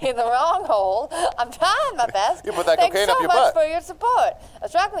in the wrong hole. I'm trying my best. You put that Thanks cocaine so up your much butt. for your support. A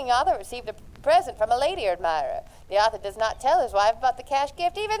struggling author received a present from a lady admirer. The author does not tell his wife about the cash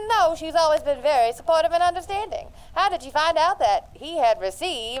gift, even though she's always been very supportive and understanding. How did she find out that he had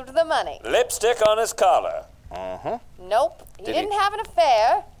received the money? Lipstick on his collar. Nope. He Did he- didn't have an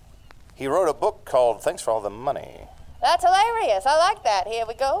affair. He wrote a book called Thanks for All the Money. That's hilarious. I like that. Here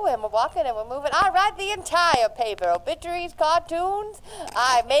we go, and we're walking and we're moving. I write the entire paper. Obituaries, cartoons.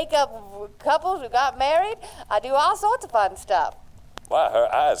 I make up couples who got married. I do all sorts of fun stuff. Why,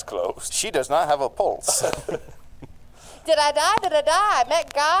 her eyes closed. She does not have a pulse. Did I die? Did I die? I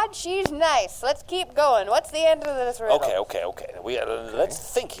met God. She's nice. Let's keep going. What's the end of this riddle? Okay. Let's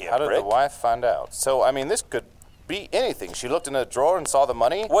think here, How did Brick. the wife find out? So, I mean, this could be anything. She looked in a drawer and saw the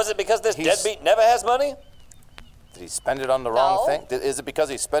money. Was it because this He's- deadbeat never has money? Did he spend it on the wrong No. thing? Is it because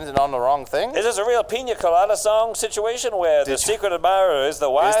he spent it on the wrong thing? Is this a real Pina Colada song situation where the Did you- secret admirer is the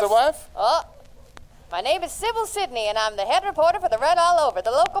wife? Is the wife? Oh, my name is Sybil Sidney, and I'm the head reporter for the Red All Over,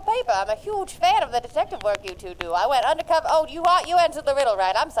 the local paper. I'm a huge fan of the detective work you two do. I went undercover. Oh, you answered the riddle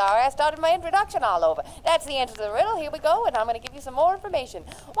right. I'm sorry. I started my introduction all over. That's the answer to the riddle. Here we go, and I'm going to give you some more information.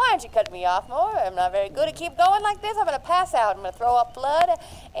 Why don't you cut me off more? I'm not very good at keep going like this. I'm going to pass out. I'm going to throw up blood,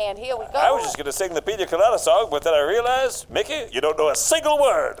 and here we go. I was just going to sing the Pina Colada song, but then I realized, Mickey, you don't know a single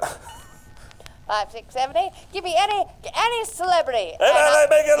word. 5, 6, 7, 8. Give me any celebrity. And I like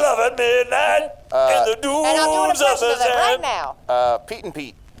making love at midnight in the And I'll do an dunes of impression of the it right sand. now. Pete and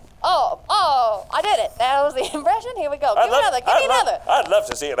Pete. Oh, I did it. That was the impression. Here we go. Give me another. I'd love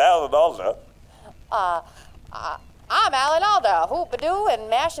to see an Alan Alda. I'm Alan Alda. Hoop-a-doo and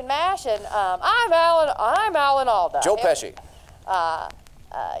mash, and I'm Alan Alda. Joe Pesci. All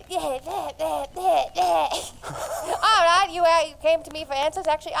right, you came to me for answers.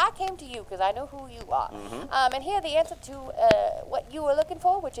 Actually, I came to you because I know who you are. And here the answer to what you were looking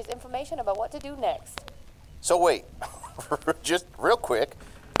for, which is information about what to do next. So wait, just real quick.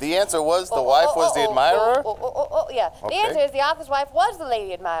 The answer was the wife was the admirer? Yeah. The Okay. answer is the author's wife was the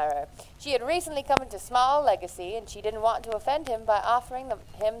lady admirer. She had recently come into small legacy, and she didn't want to offend him by offering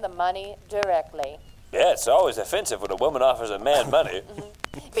him the money directly. Yeah, it's always offensive when a woman offers a man money.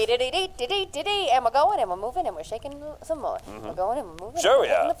 Be-de-dee-dee-dee-dee-dee, and we're going and we're moving and we're shaking some more. We're going and we're moving. Sure and we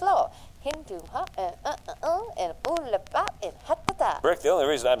hitting are. the floor. Hitting to and ooh-la-bop and hut-ta-ta. Brick, the only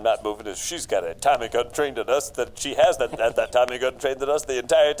reason I'm not moving is she's got a Tommy gun trained at us that she has that Tommy gun trained at us the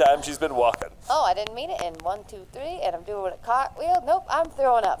entire time she's been walking. Oh, I didn't mean it. And 1, 2, 3, and I'm doing a cartwheel. Nope, I'm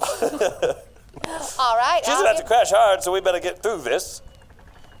throwing up. All right. She's about to crash hard, so we better get through this.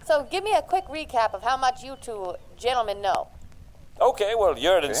 So give me a quick recap of how much you two gentlemen know. Okay, well,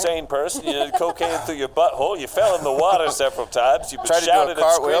 you're an insane person. You did cocaine through your butthole. You fell in the water several times. You've been Tried to do shouting a and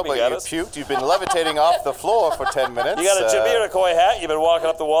cartwheel, screaming but at you us. puked. You've been levitating off the floor for 10 minutes. You got a Jamiroquai hat. You've been walking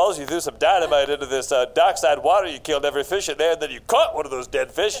up the walls. You threw some dynamite into this dockside water. You killed every fish in there, and then you caught one of those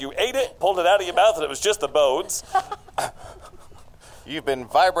dead fish. You ate it, pulled it out of your mouth, and it was just the bones. You've been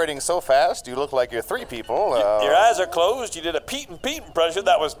vibrating so fast, you look like you're three people. Your eyes are closed. You did a Pete and Pete impression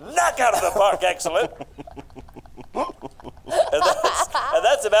that was knock out of the park excellent. and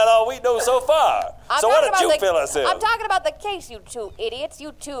that's about all we know so far. So why don't you fill us in? I'm talking about the case, you two idiots.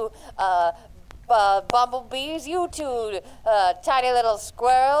 You two bumblebees. You two tiny little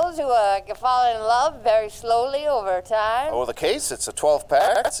squirrels who are falling in love very slowly over time. Oh, the case? It's a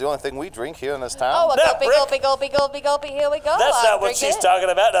 12-pack. It's the only thing we drink here in this town. Oh, a Now, gulpy, Brick. gulpy, gulpy, gulpy, gulpy. Here we go. That's I'm not what drinking she's it. talking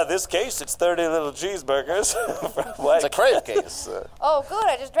about. Now, this case, it's 30 little cheeseburgers. It's a crave case. Oh, good.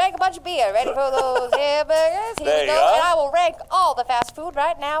 I just drank a bunch of beer. Ready for those hamburgers? Here There we you go. are. And I will rank all the fast food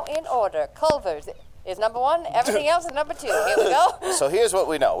right now in order. Culver's is number 1. Everything else is number 2. Here we go. So here's what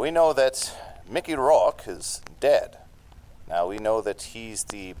we know. We know that Mickey Rourke is dead. Now, we know that he's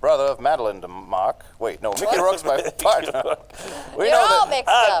the brother of Madeline DeMarc. Wait, no, Mickey Rourke's my partner. We You're know all that mixed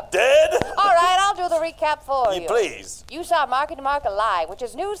I'm up. dead? All right, I'll do the recap for you. Please. You saw Marky DeMarc alive, which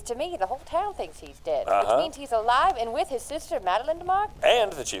is news to me. The whole town thinks he's dead, which means he's alive and with his sister, Madeline DeMarc,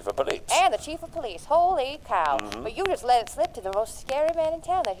 And the chief of police. and the chief of police. Holy cow. But you just let it slip to the most scary man in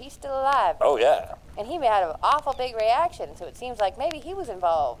town that he's still alive. Oh, yeah. And he had an awful big reaction, so it seems like maybe he was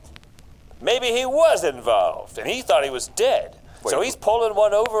involved. Maybe he was involved, and he thought he was dead. So Wait. he's pulling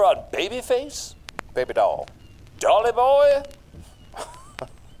one over on Babyface? Baby doll. Dolly Boy?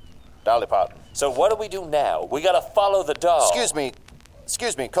 Dolly Parton. So what do we do now? We gotta follow the doll. Excuse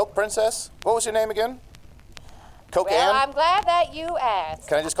me, Coke Princess? What was your name again? Cocaine? Well, I'm glad that you asked.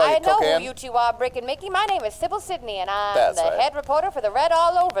 Can I just call you I know Cocaine? who you two are, Brick and Mickey. My name is Sybil Sidney, and I'm That's the right. head reporter for the Red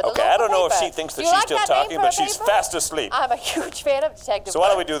All Over, the Okay, local I don't know if paper. she thinks that Do you she's like still that name talking, for a but she's paper? fast asleep. I'm a huge fan of Detective So why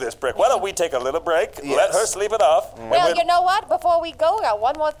don't Brick. we do this, Brick? Why don't we take a little break, let Yes. her sleep it off, and Well, we'll- you know what? Before we go, I got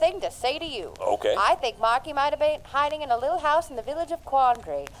one more thing to say to you. Okay. I think Marky might have been hiding in a little house in the village of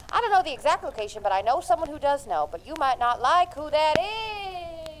Quandary. I don't know the exact location, but I know someone who does know. But you might not like who that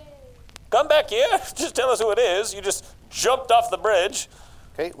is. Come back here. Just tell us who it is. You just jumped off the bridge.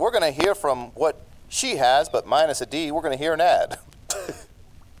 Okay, we're going to hear from what she has, but minus a D, we're going to hear an ad.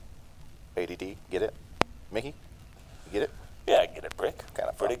 ADD, get it? Mickey, you get it? Yeah, I get it, Brick.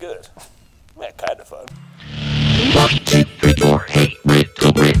 Kinda Pretty fun. good. Yeah, kind of fun. 1, 2, 3, 4, hey,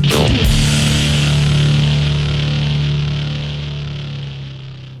 Riddle, Riddle.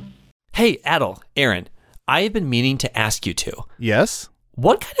 Hey, Adel, Aaron, I have been meaning to ask you two. Yes?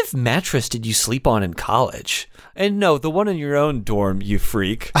 What kind of mattress did you sleep on in college? And no, the one in your own dorm, you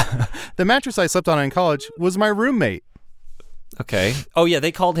freak. The mattress I slept on in college was my roommate. Okay. Oh, yeah,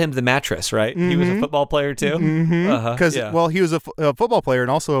 they called him the mattress, right? He was a football player, too? Uh-huh. Because, yeah. well, he was a football player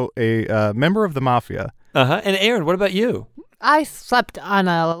and also a member of the mafia. Uh-huh. And Aaron, what about you? I slept on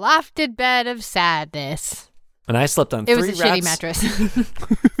a lofted bed of sadness. And I slept on It three was a rats. shitty mattress.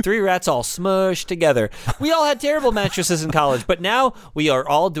 3 rats all smushed together. We all had terrible mattresses in college, but now we are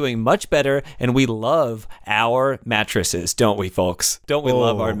all doing much better, and we love our mattresses, don't we, folks? Don't we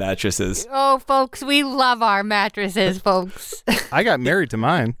love our mattresses? Oh, folks, we love our mattresses, folks. I got married to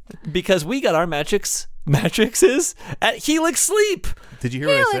mine. Because we got our mattresses at Helix Sleep. Did you hear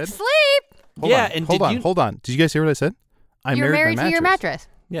what I Helix said? Sleep. Yeah, and hold did on, you- hold on. Did you guys hear what I said? I You're married my to your mattress.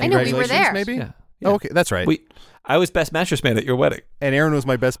 Yeah, I know, we were Congratulations, there. maybe? Yeah. Oh, okay, that's right. I was best mattress man at your wedding. And Aaron was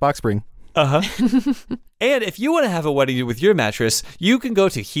my best box spring. Uh-huh. And if you want to have a wedding with your mattress, you can go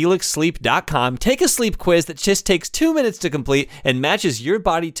to helixsleep.com, take a sleep quiz that just takes 2 minutes to complete and matches your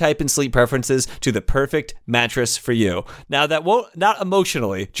body type and sleep preferences to the perfect mattress for you. Now, that won't, not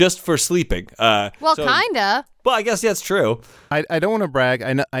emotionally, just for sleeping. Well, kinda. Well, I guess that's true. I don't want to brag.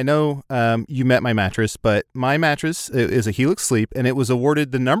 I know you met my mattress, but my mattress is a Helix Sleep, and it was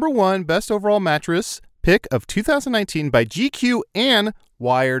awarded the #1 best overall mattress pick of 2019 by GQ and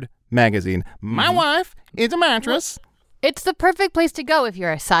Wired magazine. My wife is a mattress. It's the perfect place to go if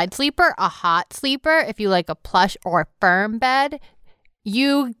you're a side sleeper, a hot sleeper, if you like a plush or firm bed.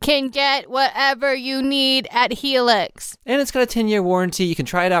 You can get whatever you need at Helix. And it's got a 10-year warranty. You can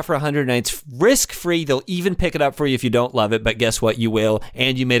try it out for 100 nights risk-free. They'll even pick it up for you if you don't love it, but guess what? You will.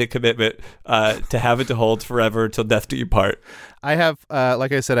 And you made a commitment to have it to hold forever till death do you part. I have,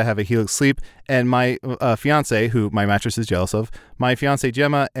 like I said, I have a Helix Sleep, and my fiance, who my mattress is jealous of, my fiance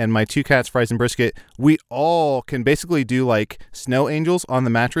Gemma, and my 2 cats, Fries and Brisket, we all can basically do like snow angels on the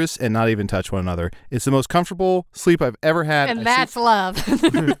mattress and not even touch one another. It's the most comfortable sleep I've ever had. And that's love.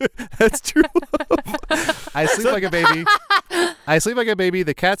 That's true love. I sleep like a baby. I sleep like a baby.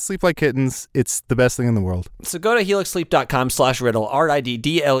 The cats sleep like kittens. It's the best thing in the world. So go to helixsleep.com/riddle,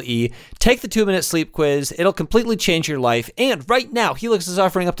 RIDDLE. Take the 2-minute sleep quiz. It'll completely change your life. And right now, Helix is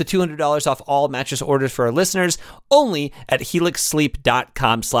offering up to $200 off all mattress orders for our listeners only at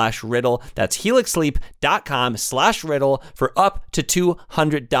helixsleep.com/riddle. That's helixsleep.com/riddle for up to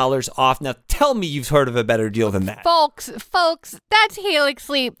 $200 off. Now tell me you've heard of a better deal than that. folks, that's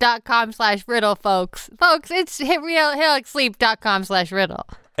helixsleep.com/riddle, folks. Folks, it's helixsleep.com/riddle.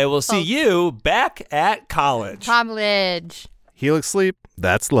 And we'll see you back at college. College. Helix Sleep,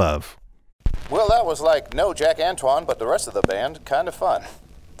 that's love. Well, that was like no Jack Antoine, but the rest of the band, kind of fun.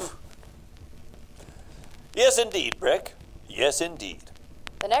 Yes, indeed, Brick. Yes, indeed.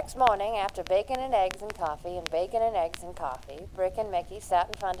 The next morning, after bacon and eggs and coffee and bacon and eggs and coffee, Brick and Mickey sat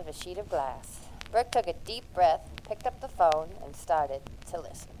in front of a sheet of glass. Brick took a deep breath, picked up the phone, and started to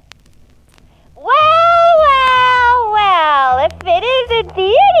listen. Well, well, well, if it isn't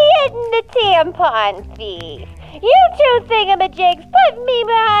the idiot and the tampon thief. You two thingamajigs put me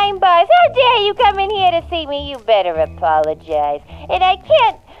behind bars. How dare you come in here to see me? You better apologize. And I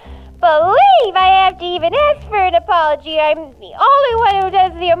can't believe I have to even ask for an apology. I'm the only one who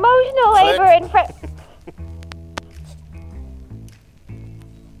does the emotional labor in front.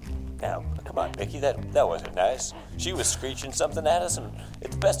 Now, come on, Mickey, that wasn't nice. She was screeching something at us, and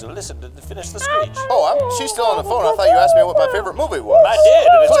it's best to listen to finish the screech. Oh, she's still on the phone. I thought you asked me what my favorite movie was. I did,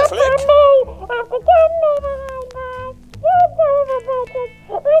 and it's clicked.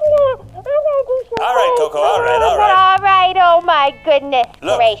 All right, Coco, all right. All right, oh my goodness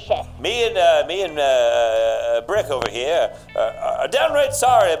Look, gracious. me and Brick over here are downright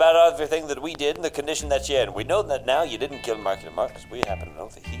sorry about everything that we did and the condition that you're in. We know that now you didn't kill Marky Mark because we happen to know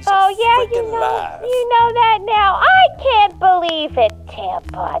that he's freaking alive. You know that now. I can't believe it,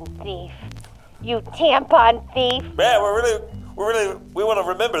 tampon thief. You tampon thief. Yeah, we want to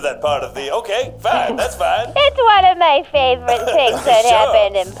remember that part of the. Okay, fine, that's fine. It's one of my favorite things that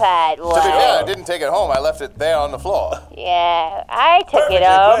happened in part To be 1. fair, I didn't take it home. I left it there on the floor. Yeah, I took Perfectly it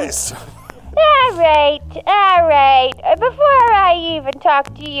home. placed. All right. Before I even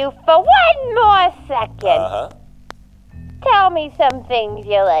talk to you for one more second, Uh-huh. tell me some things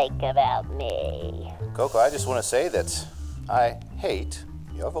you like about me. Coco, I just want to say that I hate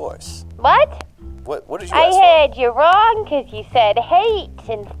your voice. What? What did you I ask for? heard you wrong because you said hate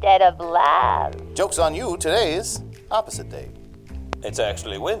instead of love. Joke's on you. Today is opposite day. It's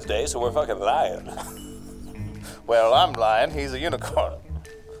actually Wednesday, so we're fucking lying. Well, I'm lying. He's a unicorn.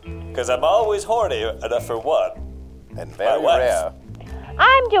 Because I'm always horny enough for one. And very wife. rare.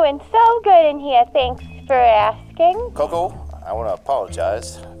 I'm doing so good in here, thanks for asking. Coco, I want to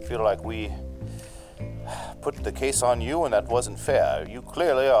apologize. I feel like we put the case on you and that wasn't fair. You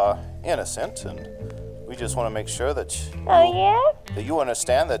clearly are innocent, and we just want to make sure that Oh, yeah? that you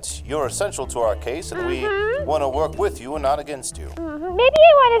understand that you're essential to our case, and we want to work with you and not against you. Maybe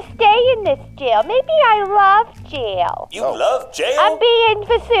I want to stay in this jail. Maybe I love jail. You Oh. love jail? I'm being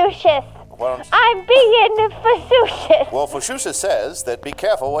facetious. Why don't you- I'm being facetious. Well, Fushusha says that be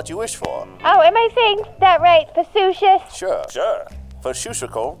careful what you wish for. Oh, am I saying that right? Facetious? Sure. Sure.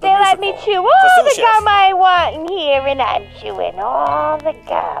 Fushusha, They let me musical. chew all the Facetious. gum I want in here, and I'm chewing all the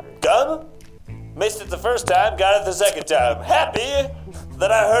gum. Gum? Missed it the first time, got it the second time. Happy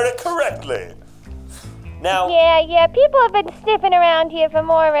that I heard it correctly. Now, Yeah, people have been sniffing around here for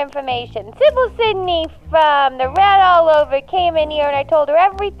more information. Sybil Sidney from the Rat All Over came in here and I told her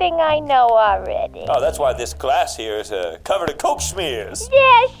everything I know already. oh, that's why this glass here is covered in coke smears.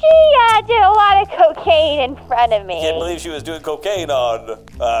 Yeah, she did a lot of cocaine in front of me. Can't believe she was doing cocaine on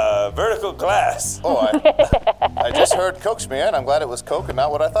vertical glass. Oh, I just heard Coke smear, and I'm glad it was Coke and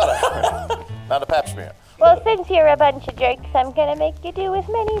not what I thought I heard. Not a pap smear. Well, since you're a bunch of jerks, I'm gonna make you do as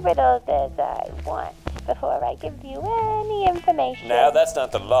many riddles as I want before I give you any information. Now, that's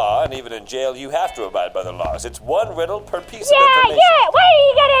not the law, and even in jail, you have to abide by the laws. It's one riddle per piece of Yeah, information. what are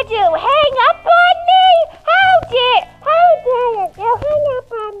you gonna do? Hang up on me? How dare you? You hang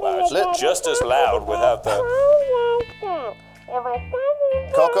up on me. Wow, it's lit again. just as loud without the...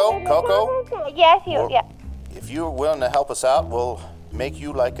 Coco? Yes, Well- yeah. If you're willing to help us out, we'll make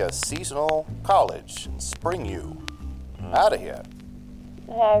you like a seasonal college and spring you out of here.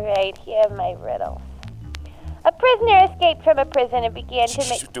 All right, here are my riddles. A prisoner escaped from a prison and began to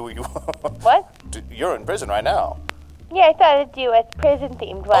make... Do you? What? You're in prison right now. Yeah, I thought I'd do a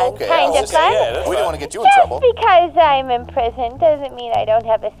prison-themed one. Okay, Kind of okay, fun. yeah, that's We fine. didn't want to get you in Just trouble. because I'm in prison doesn't mean I don't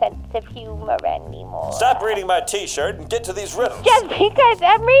have a sense of humor anymore. Stop reading my T-shirt and get to these riddles. Just because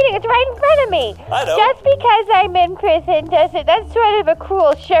I'm reading, it's right in front of me. I know. Just because I'm in prison doesn't, that's sort of a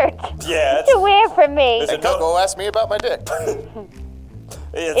cruel shirt Yeah, to wear for me. It's Hey, Coco asked me about my dick.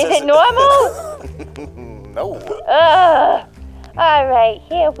 Is it normal? No. Ugh. All right,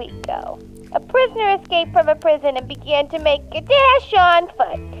 here we go. A prisoner escaped from a prison and began to make a dash on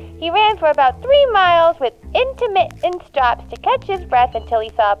foot. He ran for about 3 miles with intermittent stops to catch his breath until he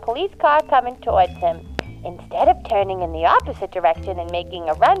saw a police car coming towards him. Instead of turning in the opposite direction and making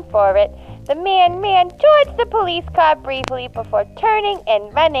a run for it, the man ran towards the police car briefly before turning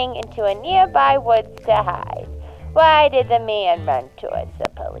and running into a nearby woods to hide. Why did the man run towards the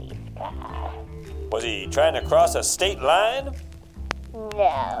police car? Was he trying to cross a state line?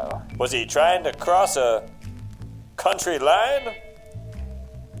 No. Was he trying to cross a country line?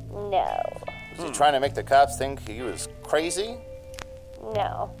 No. Was he trying to make the cops think he was crazy?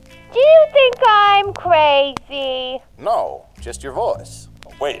 No. Do you think I'm crazy? No, just your voice.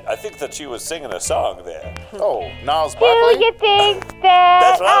 Wait, I think that she was singing a song there. Oh, Niles Do Barkley? you think that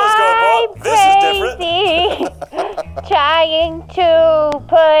That's what I was going for. I'm crazy? Trying to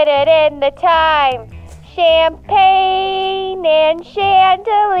put it in the time. Champagne and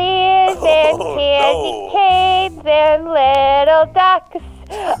chandeliers and Oh, candy no. canes and little ducks.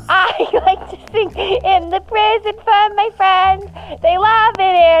 I like to sing in the prison for my friends. They love it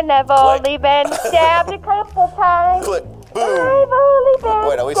and I've only been stabbed a couple times. Click, I've boom. only been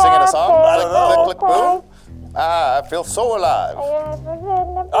Wait, are we singing a song? I don't know. Click, click, boom. Ah, I feel so alive.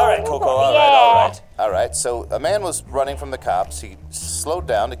 All right, Coco, all Yeah. right. All right, so a man was running from the cops. He slowed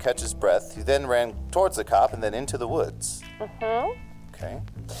down to catch his breath. He then ran towards the cop and then into the woods. Mhm. Okay.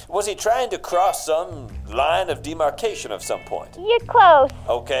 Was he trying to cross some line of demarcation of some point? You're close,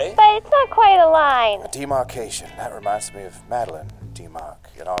 Okay. but it's not quite a line. A demarcation. That reminds me of Madeline Demarc.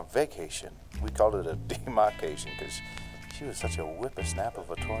 On our vacation, we called it a demarcation because she was such a whippersnapper of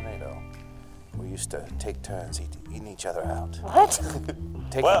a tornado. We used to take turns eating each other out.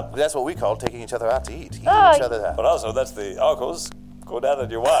 What? That's what we called taking each other out to eat. Eating Oh, each other out. But also, that's the uncles. Go down on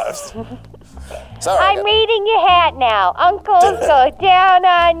your wives. Sorry. I'm reading your hat now. Uncles, go down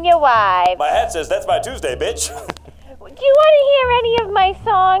on your wives. My hat says that's my Tuesday, bitch. Do you want to hear any of my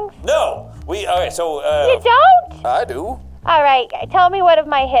songs? No. All right, so, You don't? I do. All right, tell me one of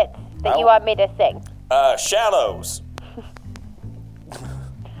my hits that you want me to sing. Shallows.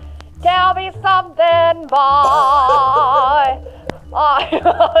 Tell me something, boy. I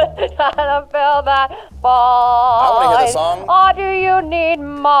trying to feel that, boy. I want to hear the song. Or do you need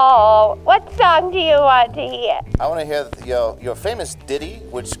more? What song do you want to hear? I want to hear your famous ditty,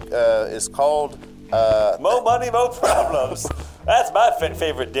 which is called... Mo money, mo problems. That's my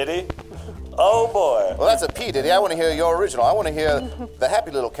favorite ditty. Oh, boy. Well, that's a P ditty. I want to hear your original. I want to hear the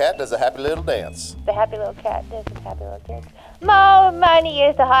happy little cat does a happy little dance. The happy little cat does his happy little dance. Mo Money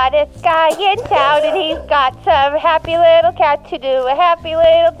is the hottest guy in town, and he's got some happy little cat to do a happy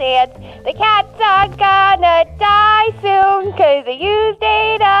little dance. The cats are gonna die soon, 'cause they used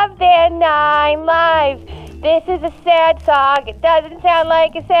 8 of their 9 lives. This is a sad song. It doesn't sound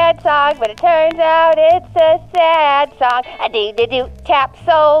like a sad song, but it turns out it's a sad song. A dee dee doo tap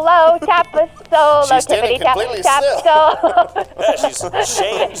solo, tap a solo, She's standing tippity tap completely tap still. solo. Yeah, she's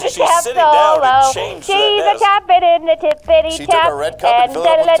chained. She's Tap sitting down solo. and chained to She's the a desk. tapping in the tippity She tap. took a red cup and filled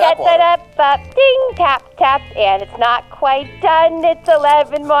it up with tap water. Ding tap tap, and it's not quite done. It's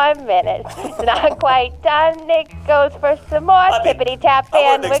 11 more minutes. It's not quite done. It goes for some more I mean, tippity tap, I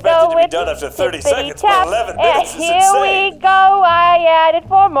and wouldn't we expect go it to be with done after 30 tippity seconds, but tap. 11 And minutes is here insane. we go. I added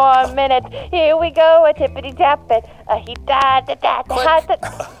 4 minutes. Here we go. A tippity tap and a he da da da da da.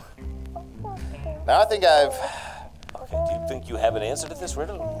 Now I think I've... Okay, do you think you have an answer to this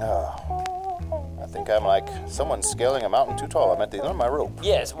riddle? I think I'm like someone scaling a mountain too tall. I'm at the end of my rope.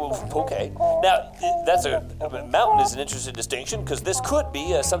 Yes, well, okay. Now, that's a mountain is an interesting distinction because this could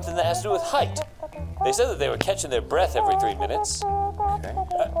be something that has to do with height. They said that they were catching their breath every 3 minutes. Okay.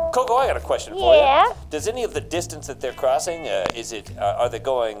 Coco, I got a question for Yeah? you. Does any of the distance that they're crossing, are they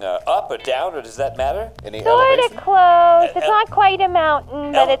going up or down, or does that matter? Any Sort elevation? of close. It's not quite a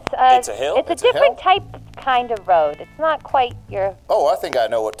mountain, but It's a hill? It's a It's a hill? different type kind of road. It's not quite your. Oh, I think I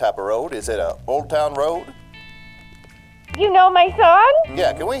know what type of road. Is it a Old Town Road? You know my song?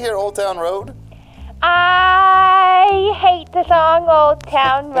 Yeah, can we hear Old Town Road? I hate the song Old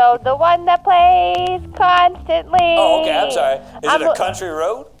Town Road, the one that plays constantly. Oh, okay, I'm sorry. Is I'm it a a- country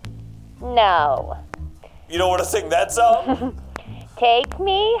road? No. You don't want to sing that song? Take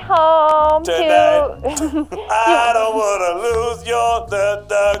me home Tonight. to. I don't want to lose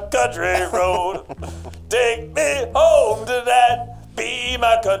the country road. Take me home tonight. Be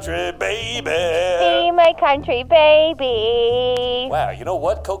my country baby. Be my country baby. Wow, you know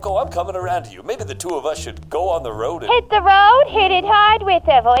what, Coco? I'm coming around to you. Maybe the two of us should go on the road and, Hit the road, hit it hard with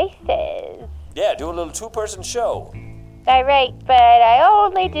our voices. yeah, do a little two-person show. All right, but I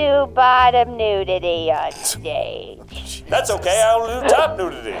only do bottom nudity on stage. That's okay. I only do top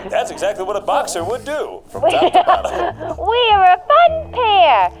nudity. That's exactly what a boxer would do. From top to bottom. We're a fun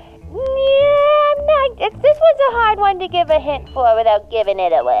pair. Yeah, I'm not. This one's a hard one to give a hint for without giving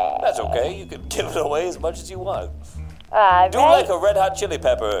it away. That's okay. You can give it away as much as you want. All Do right. like a red hot chili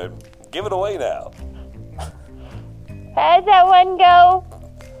pepper and give it away now. How's that one go?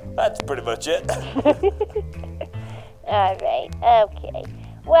 That's pretty much it. All right. Okay.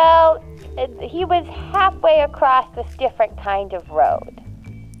 Well, he was halfway across this different kind of road.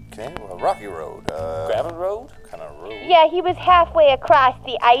 Okay, well, Rocky Road. Gravel road? Kind of road. Yeah, he was halfway across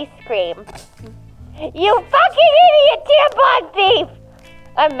the ice cream. You fucking idiot, tampon thief!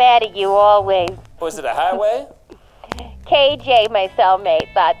 I'm mad at you always. Was it a highway? KJ, my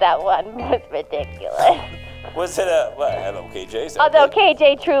cellmate, thought that one was ridiculous. Was it a... Well, hello, KJ. Although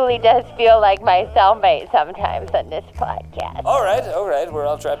KJ truly does feel like my cellmate sometimes on this podcast. All right. We're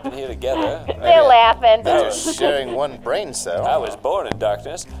all trapped in here together. They're laughing. They're just sharing one brain cell. I was born in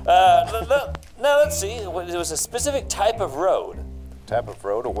darkness. Now, let's see. It was a specific type of road. Type of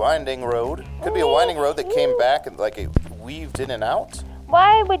road, a winding road. Could be a winding road that came back and like it weaved in and out.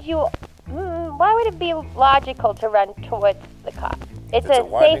 Why would it be logical to run towards the cop? It's It's a a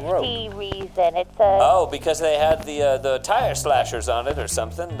winding safety reason. It's a. Oh, because they had the tire slashers on it or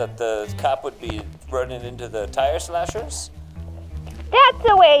something, that the cop would be running into the tire slashers? That's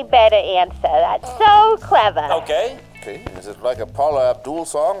a way better answer. That's so clever. Okay. Okay, is it like a Paula Abdul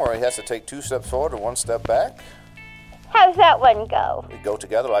song where he has to take 2 steps forward and 1 step back? How's that one go? We go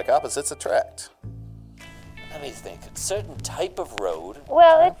together like opposites attract. Let me think. A certain type of road.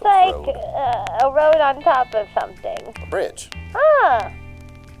 Well, it's like road. a road on top of something. A bridge. Ah,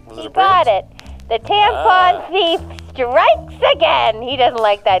 Was it you a bridge? got it. The tampon thief strikes again. He doesn't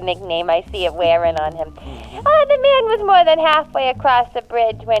like that nickname. I see it wearing on him. The man was more than halfway across the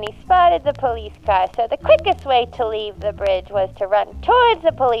bridge when he spotted the police car. So the quickest way to leave the bridge was to run towards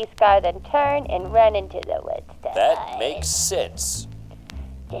the police car, then turn and run into the woods to That hide. makes sense.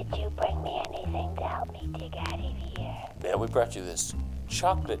 Did you bring me anything to help me dig out of here? Yeah, we brought you this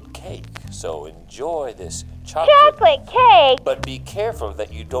chocolate cake. So enjoy this Chocolate cake? But be careful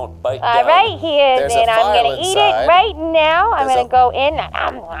that you don't bite All down. right, here, There's then a I'm file going to eat inside. it right now. I'm There's going a- to go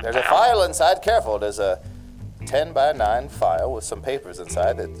in. There's a file inside. Careful. There's a 10 by 9 file with some papers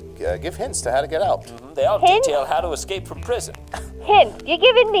inside that give hints to how to get out. They all Hints? detail how to escape from prison. Hints. You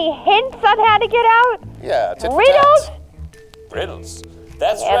giving me hints on how to get out? Yeah, tit for Riddles? tat. Riddles.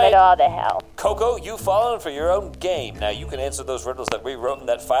 That's Damn right. it all to hell. Coco, you've fallen for your own game. Now you can answer those riddles that we wrote in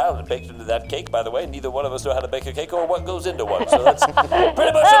that file and baked into that cake. By the way, neither one of us know how to bake a cake or what goes into one. So that's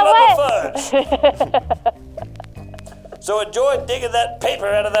pretty much a lump of fudge. So enjoy digging that paper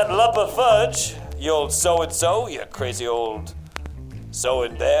out of that lump of fudge, you old so-and-so, you crazy old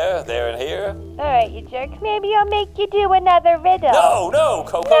so-and-there, there and here. All right, you jerks. Maybe I'll make you do another riddle. No,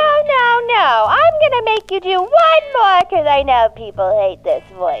 Coco. No. I'm going to make you do one more because I know people hate this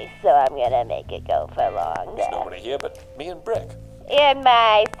voice, so I'm going to make it go for longer. There's nobody here but me and Brick. And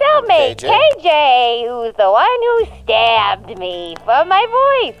my cellmate, KJ, who's the one who stabbed me for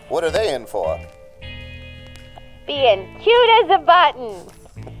my voice. What are they in for? Being cute as a button.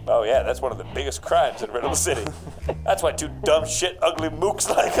 Oh yeah, that's one of the biggest crimes in Riddle City. That's why 2 dumb shit ugly mooks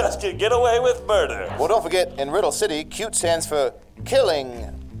like us can get away with murder. Well, don't forget, in Riddle City, cute stands for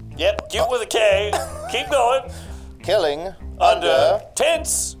killing. Yep, cute with a K. Keep going. Killing Under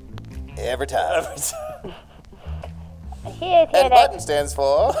tense. every time. Here's And it. button stands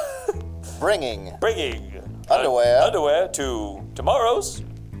for bringing Bringing underwear to tomorrow's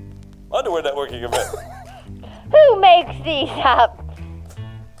underwear networking event. Who makes these up?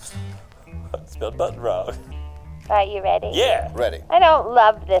 Spelled button wrong. Are you ready? Yeah. ready. I don't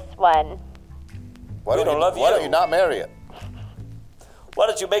love this one. Why We don't love Why you. don't you not marry it? Why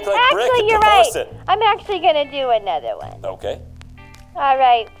don't you make like Brick Actually, and you're right. divorce it? I'm actually going to do another one. Okay. All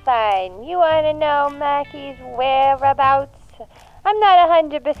right, fine. You want to know Mackie's whereabouts? I'm not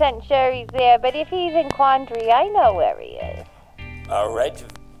 100% sure he's there, but if he's in Quandary, I know where he is. All right.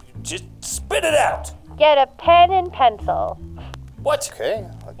 Just spit it out. Get a pen and pencil. What? Okay.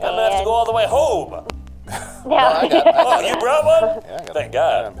 I'm gonna have to go all the way home. Now, I got Oh, you brought one? Yeah, I got Thank a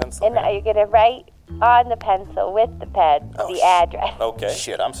God. pencil and now here. you're going to write on the pencil with the pen Oh, the address. Okay.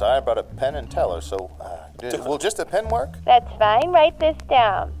 Shit, I'm sorry. I brought a pen and teller, so will just a pen work? That's fine. Write this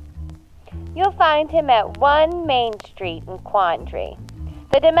down. You'll find him at 1 Main Street in Quandary.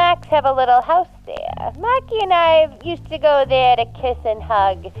 The DeMacs have a little house there. Mackie and I used to go there to kiss and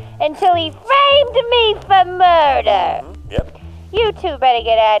hug until he framed me for murder. Yep. You two better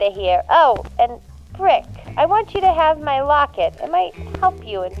get out of here. Oh, and Brick, I want you to have my locket. It might help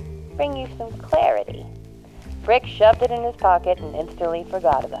you and bring you some clarity. Brick shoved it in his pocket and instantly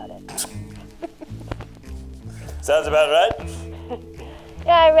forgot about it. Sounds about right.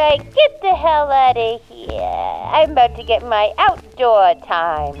 All right, get the hell out of here. I'm about to get my outdoor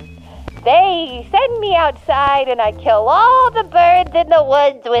time. They send me outside and I kill all the birds in the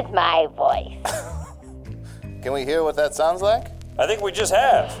woods with my voice. Can we hear what that sounds like? I think we just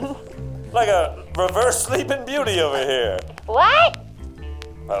have. Like a reverse Sleeping Beauty over here. What?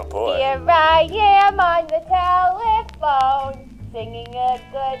 Oh boy. Here I am on the telephone, singing a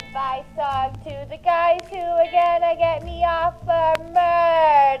goodbye song to the guys who are gonna get me off for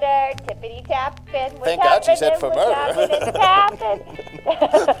murder. Tippity tapping, we're Thank God she said tapping, for we're murder. tapping and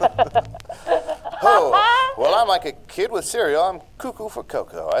tapping. Oh, well, I'm like a kid with cereal. I'm cuckoo for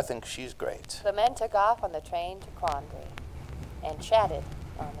Coco. I think she's great. The men took off on the train to Quandary and chatted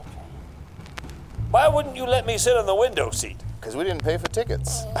on the train. Why wouldn't you let me sit on the window seat? Because we didn't pay for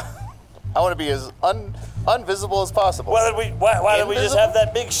tickets. I want to be as unvisible as possible. Why don't we just have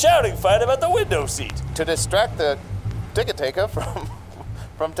that big shouting fight about the window seat? To distract the ticket taker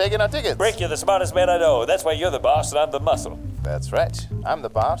from taking our tickets. Brick, you're the smartest man I know. That's why you're the boss and I'm the muscle. That's right. I'm the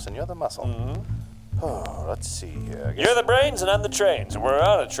boss and you're the muscle. Oh, let's see here. I guess You're the brains and I'm the trains, and we're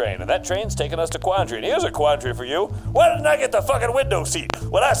on a train, and that train's taking us to Quandary. And here's a quandary for you. Why didn't I get the fucking window seat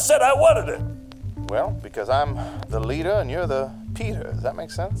when I said I wanted it? Well, because I'm the leader and you're the Peter. Does that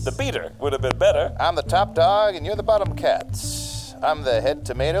make sense? The Peter would have been better. I'm the top dog and you're the bottom cat. I'm the head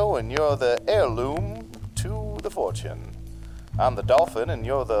tomato and you're the heirloom to the fortune. I'm the dolphin and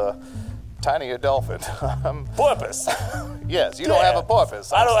you're the tinier dolphin. Porpoise. Yes, you don't have a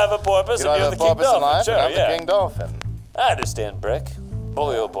porpoise. I don't have a porpoise, You and don't you're have the a king porpoise in dolphin. life, Sure, and I'm yeah. the king dolphin. I understand, Brick.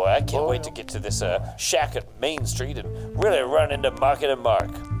 Boy, oh boy, I can't wait to get to this shack at Main Street and really run into Market and Mark.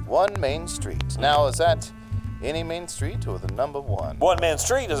 One Main Street. Now, is that any Main Street or the number one? One man's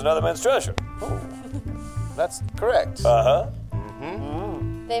street is another man's treasure. That's correct. Uh-huh.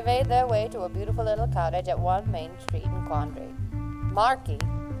 They made their way to a beautiful little cottage at 1 Main Street in Quandary. Marky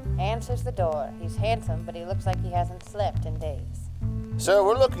answers the door. He's handsome, but he looks like he hasn't slept in days. Sir,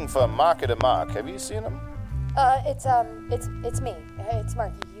 we're looking for Market and Mark. Have you seen him? It's me. It's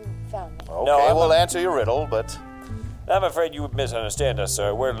Marky. You found me. Okay, we'll answer your riddle, but I'm afraid you would misunderstand us,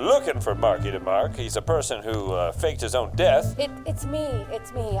 sir. We're looking for Marky DeMark. He's a person who faked his own death. It's me.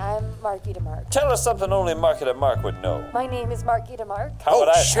 It's me. I'm Marky DeMark. Tell us something only Marky DeMark would know. My name is Marky DeMark.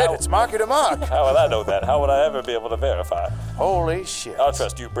 It's Market and Mark. How would I know that? How would I ever be able to verify? Holy shit. I'll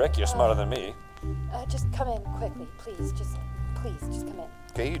trust you, Brick. You're smarter than me. Just come in quickly, please. Just come in.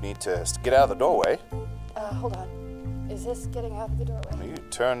 Okay, you need to get out of the doorway. Hold on. Is this getting out of the doorway? You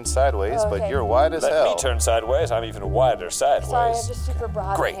turn sideways, Oh, but okay. you're wide as Let hell. me turn sideways. I'm even wider sideways. Sorry, I'm just super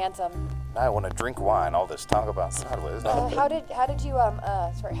broad Great. and handsome. I want to drink wine. All this talk about sideways. How did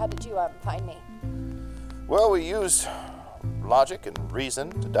you find me? Well, we used logic and reason,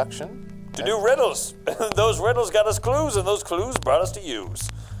 deduction. To do riddles. Those riddles got us clues, and those clues brought us to yous.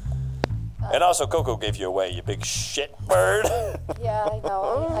 And also, Coco gave you away, you big shit bird. Yeah, I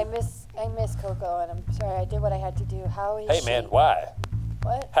know. I miss Coco, and I'm sorry. I did what I had to do. How is Hey, she? man, why?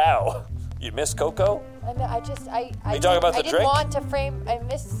 What? How? You miss Coco? I You talking about the didn't drink? want to frame. I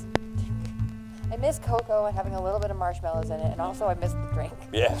miss Coco and having a little bit of marshmallows in it, and also I miss the drink.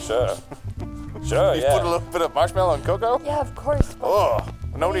 Yeah, sure. Sure, You yeah. put a little bit of marshmallow on cocoa? Yeah, of course. But Oh,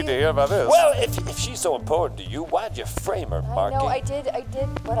 no need to hear about this. Well, if she's so important to you, why'd you frame her, Marky? I know. I did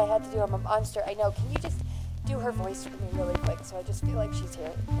what I had to do. I'm a monster. I know. Can you just do her voice for me really quick, so I just feel like she's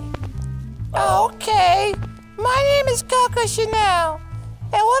here with me? Okay, my name is Coco Chanel,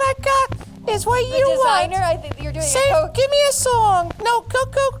 and what I got is what The you designer. want. I think you're doing Say, a Coco. give me a song. No,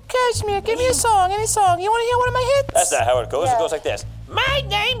 Coco Cashmere, give me a song, any song. You want to hear one of my hits? That's not how it goes. Yeah. It goes like this. My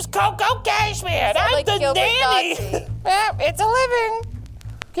name's Coco Cashmere. Sound I'm like the Gilbert dandy. Gottfried. Yeah, it's a living.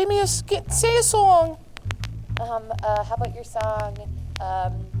 Give me say a song. How about your song,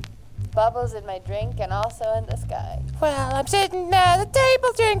 Bubbles in My Drink and Also in the Sky? Well, I'm sitting at a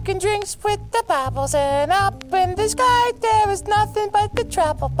table drinking drinks with the bubbles, and up in the sky there is nothing but the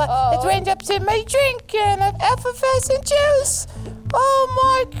trouble. But it's raindrops in my drink and an effervescent juice.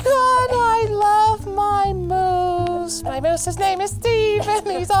 Oh my God, I love my moose. My moose's name is Steve, and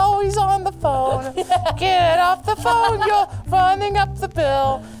he's always on the phone. Get off the phone, you're running up the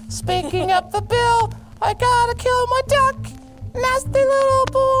bill. Speaking up the bill, I gotta kill my duck. Nasty little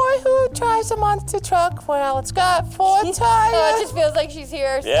boy who drives a monster truck. Well, it's got 4 tires. Oh, it just feels like she's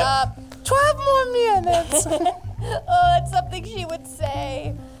here. Yeah. Stop. 12 more minutes. Oh, that's something she would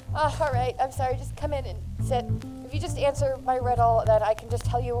say. All right, I'm sorry. Just come in and sit. If you just answer my riddle, then I can just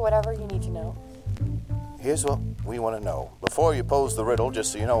tell you whatever you need to know. Here's what we want to know. Before you pose the riddle,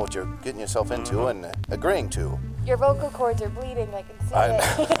 just so you know what you're getting yourself into and agreeing to. Your vocal cords are bleeding. I can see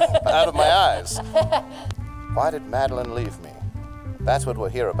it. Out of my eyes. Why did Madeline leave me? That's what we're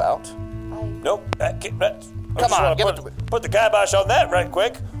here about. Nope. Come on, give it to me. Put the kibosh on that right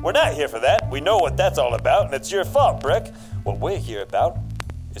quick. We're not here for that. We know what that's all about, and it's your fault, Brick. What we're here about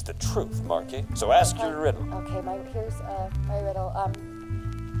is the truth, Marky. So ask your riddle. Okay, here's my riddle.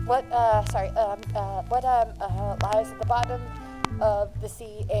 What lies at the bottom of the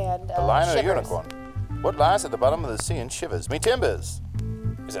sea and A lion or a shivers? unicorn? What lies at the bottom of the sea and shivers? Me timbers.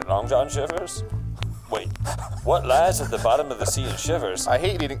 Is it Long John Shivers? Wait, what lies at the bottom of the sea and shivers? I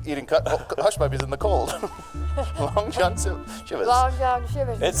hate eating hush puppies in the cold. Long John Shivers. Long John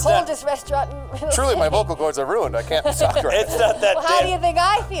Shivers. It's the coldest restaurant in Riddle Truly, my City. vocal cords are ruined. I can't talk right. It's not that Well, how do you damn. think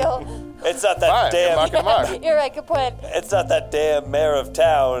I feel? It's not that Fine, damn. Mark and Mark. You're right, good point. It's not that damn mayor of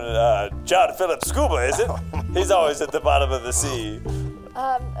town, John Philip Scuba, is it? He's always at the bottom of the sea.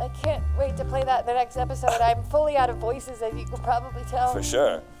 I can't wait to play that in the next episode. I'm fully out of voices, as you can probably tell. For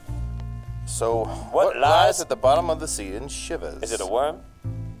sure. So, What what lies- lies at the bottom of the sea and shivers? Is it a worm?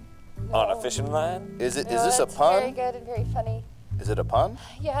 On a fishing line? Is No, this a that's pun? Very good and very funny. Is it a pun?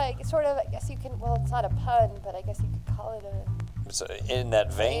 Yeah, sort of. I guess you can. Well, it's not a pun, but I guess you could call it a It's in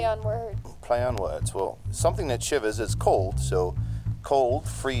that play vein? on words. Play on words. Well, something that shivers is cold. So, cold,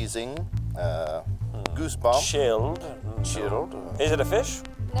 freezing, goosebump. Chilled. chilled. Is it a fish?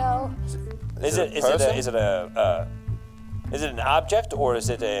 No. Is it an object or is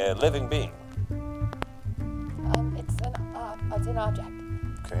it a living being? It's an object.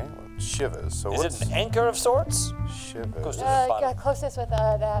 Okay, well, shivers. So Is what's it an anchor of sorts? shivers? Goes to the bottom. Closest with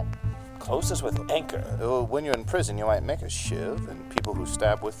that. Closest with anchor. When you're in prison, you might make a shiv, and people who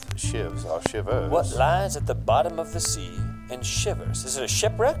stab with shivs are shivers. What lies at the bottom of the sea and shivers? Is it a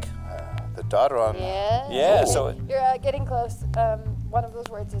shipwreck? The daughter on Yeah. Yeah, so You're getting close. One of those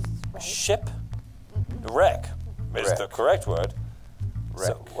words is right. ship? Wreck is Wreck. the correct word. Wreck.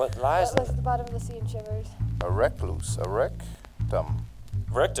 So what lies What was at the bottom of the sea and shivers? a recluse, a rectum,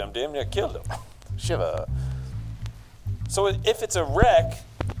 rectum damn near killed him. shiver, So if it's a wreck,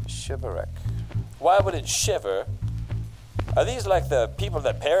 shiverwreck. why would it shiver? Are these like the people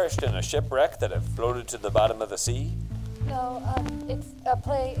that perished in a shipwreck that have floated to the bottom of the sea? No, it's a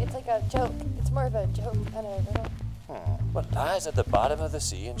play. It's like a joke. It's more of a joke than a riddle. What lies at the bottom of the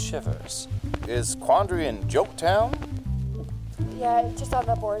sea and shivers? Is Quandary in Joketown? Yeah, it's just on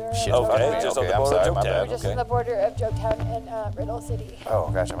the border. Of Shit, Okay, Joketown. just on the I'm border sorry, of my bad. We're Joketown. just Okay. on the border of Joketown and Riddle City. Oh,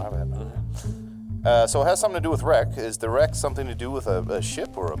 gotcha, my bad. So it has something to do with wreck. Is the wreck something to do with a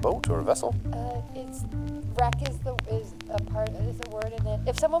ship or a boat or a vessel? It's wreck is a word in it.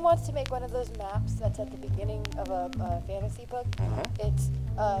 If someone wants to make one of those maps that's at the beginning of a fantasy book, it's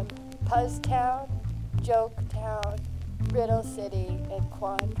Puzztown, Joketown, Riddle City, and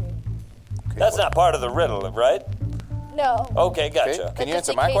Quandary. Okay, That's what- not part of the riddle, right? No. Okay, gotcha. Okay. Can you Just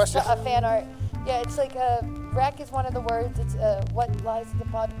answer in my case question? A fan art. Yeah, it's like wreck is one of the words. It's what lies at the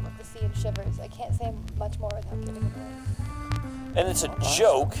bottom of the sea and shivers. I can't say much more without giving it away. And it's a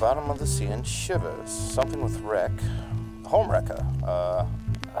joke. Bottom of the sea and shivers. Something with wreck. Home wrecker.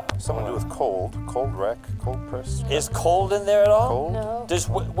 Something to do with cold. Cold wreck. Cold press. Is cold in there at all? Cold. No. Does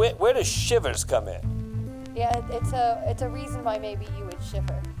where does shivers come in? Yeah, it's a reason why maybe you would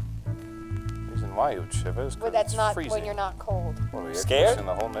shiver. Reason why you would shiver is 'cause But that's it's not freezing. when you're not cold. What are we, Scared? in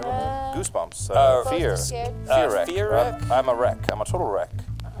the whole neighborhood? Goosebumps. Close to Fear. scared. Fear wreck. Fear wreck? I'm a wreck. I'm a total wreck.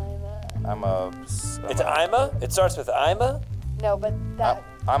 I'm a, It's Ima? It starts with Ima? no, but that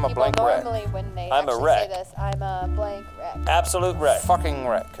I'm a people blank wreck. normally when they I'm a actually wreck. say this, I'm a blank wreck. Absolute wreck. fucking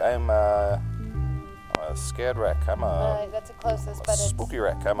wreck. I'm a scared wreck. I'm a That's the closest, but it's spooky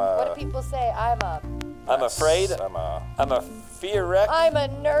wreck. I'm what do a. people say? I'm afraid. I'm a. I'm a fear wreck. I'm a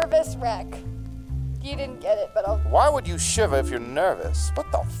nervous wreck. You didn't get it, but Why would you shiver if you're nervous?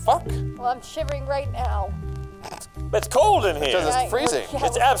 What the fuck? I'm shivering right now. It's cold in Because here. it's freezing. Yeah,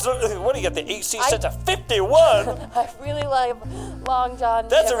 It's absolutely. What do you got? The AC I- set to 51. I really like Long John.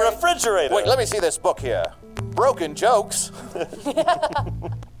 That's a shivered. refrigerator. Wait, let me see this book here. Broken jokes.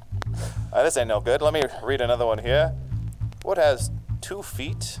 This ain't no good. Let me read another one here. What has 2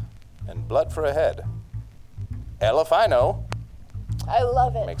 feet and blood for a head? Elefino. I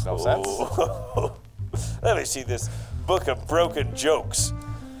love it. Makes no sense. Let me see this book of broken jokes.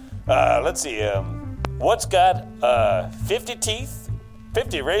 Let's see. What's got 50 teeth,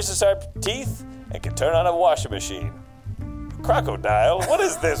 50 razor-sharp teeth, and can turn on a washing machine? Crocodile. What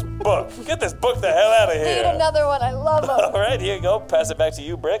is this book? Get this book the hell out of Need here. another one. I love All them. right, here you go. Pass it back to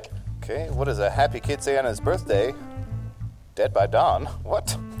you, Brick. Okay, what does a happy kid say on his birthday? Dead by dawn.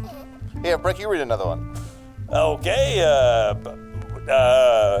 What? Here, Brick, you read another one. Okay.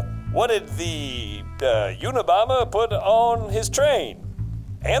 What did the Unabomber put on his train?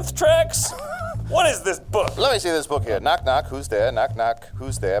 Anthrax? What is this book? Let me see this book here. Knock, knock, who's there? Knock, knock,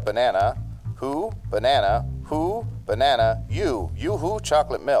 who's there? Banana. Who? Banana. Who? Banana. You. You who?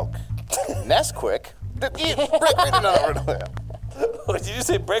 Chocolate milk. Nesquik. Brick, read another one. Did you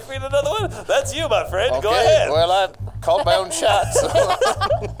say Brick read another one? That's you, my friend. Okay, Go ahead. well, I called my own shots.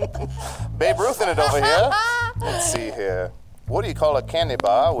 Babe Ruth in it over here. Let's see here. What do you call a candy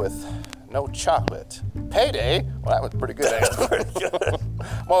bar with no chocolate? Payday? Well, that was pretty good.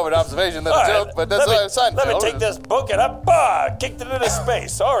 More of an observation than All a right, joke, but that's what Seinfeld. Let me take this book and kicked it into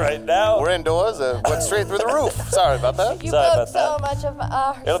space. All right, now. We're indoors. Went straight through the roof. Sorry about that. You Sorry broke about so much of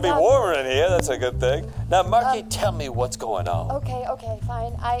our It'll be stuff. warmer in here. That's a good thing. Now, Marky, tell me what's going on. Okay,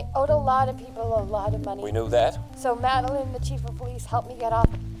 fine. I owed a lot of people a lot of money. We knew that. So Madeline, the chief of police, helped me get off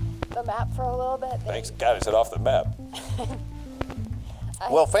the map for a little bit. Thanks God it's it off the map.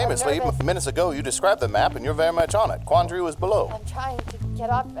 Well, I'm famously, nervous. minutes ago, you described the map, and you're very much on it. Quandary was below. I'm trying to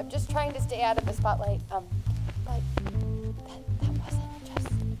get off. I'm just trying to stay out of the spotlight. But that wasn't just.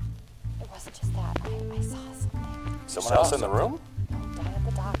 It wasn't just that. I saw something. Someone else in the room? Down at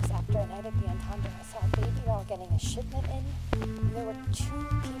the docks after a night at the Entendre, I saw a baby doll getting a shipment in, and there were 2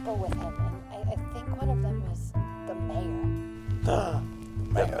 people with him, and I think one of them was the mayor.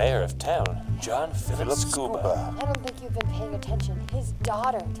 The mayor of town, John Philip Scuba. I don't think you've been paying attention. His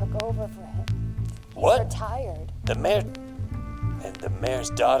daughter took over for him. He's What? retired. The mayor... And the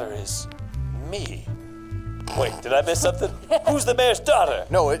mayor's daughter is me. Wait, did I miss something? Who's the mayor's daughter?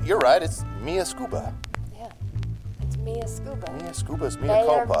 No, you're right. It's Mia Scuba. Yeah. It's Mia Scuba. Mia Scuba's Mia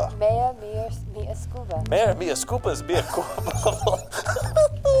Culpa. Mia Scuba. Mayor Mia Scuba's Mia Culpa.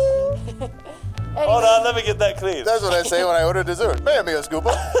 Hold on, let me get that clean. That's what I say when I order dessert. Mia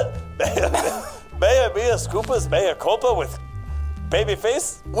Scuba. Mayor Mia Scuba's Mea Culpa with baby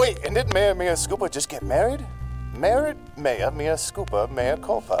face? Wait, and didn't Mia Scuba just get married? Married Mia Scuba, Mea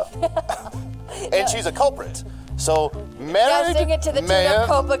Culpa. And she's a culprit. So, Now married sing it to the tune of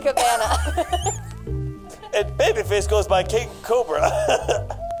Copacabana. And babyface goes by King Cobra.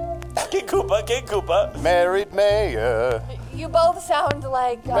 King Koopa. Married Maya. You both sound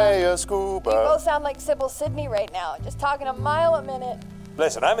like... Mia Scuba. You both sound like Sybil Sidney right now. Just talking a mile a minute.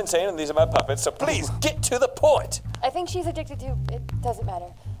 Listen, I'm insane and these are my puppets, so please get to the point. I think she's addicted to... It doesn't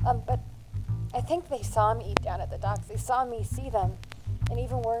matter. But I think they saw me down at the docks. They saw me see them. And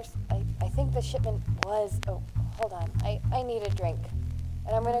even worse, I think the shipment was... Oh, hold on. I need a drink.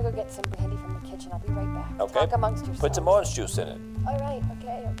 And I'm gonna go get some brandy from the kitchen. I'll be right back. Okay. Talk amongst yourselves. Put some orange juice in it. All right.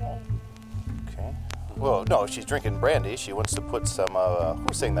 Okay. Okay. Well, no, she's drinking brandy. She wants to put some,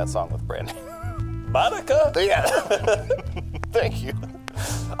 who sang that song with brandy? Monica? Yeah. Thank you.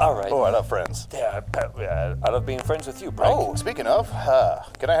 All right. Oh, I love friends. Yeah, I love being friends with you, Frank. Oh, speaking of,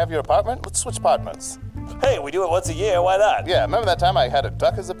 can I have your apartment? Let's switch apartments. Hey, we do it once a year. Why not? Yeah, remember that time I had a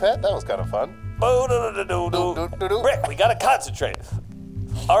duck as a pet? That was kind of fun. Rick, we gotta concentrate.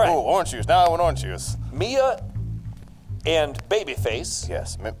 All right. Oh, orange juice. Now I want orange juice. Mia and Babyface.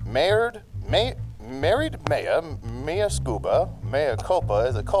 Yes, married Mia Scuba, Mea Culpa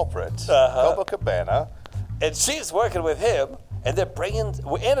is a culprit. Copacabana. And she's working with him, and they're bringing,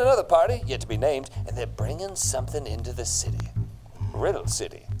 and another party, yet to be named, and they're bringing something into the city. Riddle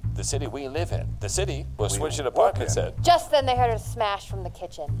City. The city we live in. The city we're switching apartments in. Just then they heard a smash from the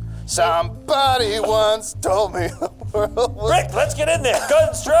kitchen. Somebody once told me the world was... Rick, let's get in there,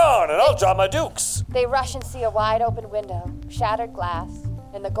 guns drawn, and I'll draw my dukes. They rush and see a wide open window, shattered glass,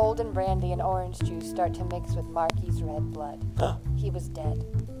 and the golden brandy and orange juice start to mix with Marky's red blood. He was dead.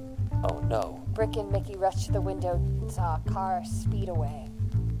 Oh no. Brick and Mickey rushed to the window and saw a car speed away.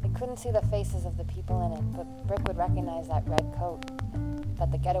 They couldn't see the faces of the people in it, but Brick would recognize that red coat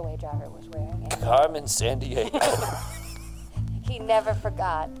that the getaway driver was wearing. Carmen Sandiego. He never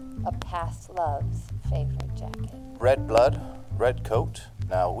forgot a past love's favorite jacket. Red blood, red coat.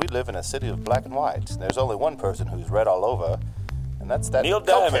 Now, we live in a city of black and white. There's only one person who's red all over, and that's that Neil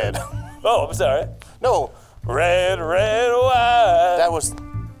cokehead. Diamond. Oh, I'm sorry. No. Red, wine. That was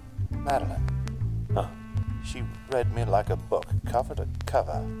Madeline. Huh. She read me like a book, cover to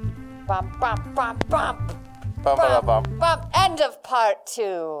cover. Bum, bum, bum, bum. Bum, bum, bum. Bum. End of part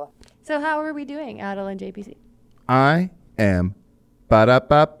 2. So how are we doing, Adel and JPC? I am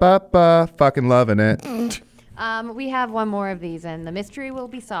ba-da-ba-ba-ba fucking loving it. We have one more of these, and the mystery will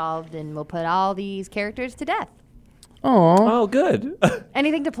be solved, and we'll put all these characters to death. Aw. Oh, good.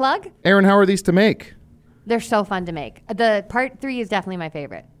 Anything to plug? Aaron, how are these to make? They're so fun to make. The part 3 is definitely my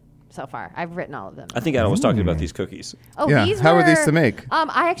favorite so far. I've written all of them. I think Adam was talking about these cookies. Oh, Yeah, these how were, are these to make?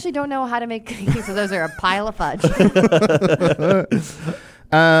 I actually don't know how to make cookies, so those are a pile of fudge.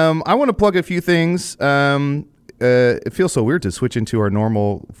 I want to plug a few things. It feels so weird to switch into our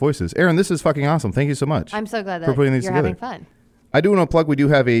normal voices. Aaron, this is fucking awesome. Thank you so much. I'm so glad for that putting these you're together. having fun. I do want to plug, we do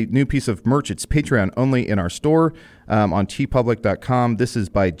have a new piece of merch. It's Patreon only in our store on tpublic.com. This is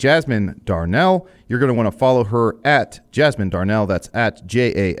by Jasmine Darnell. You're going to want to follow her at Jasmine Darnell. That's at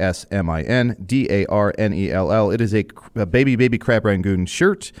JasminDarnell. It is a baby crab rangoon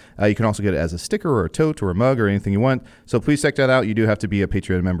shirt. You can also get it as a sticker or a tote or a mug or anything you want. So please check that out. You do have to be a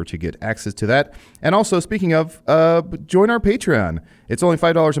Patreon member to get access to that. And also, speaking of, join our Patreon. It's only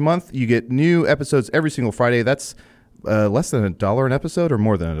 $5 a month. You get new episodes every single Friday. That's less than $1 an episode or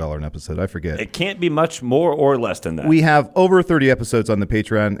more than $1 an episode? I forget. It can't be much more or less than that. We have over 30 episodes on the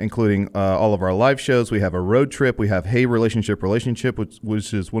Patreon, including all of our live shows. We have a road trip. We have Hey Relationship,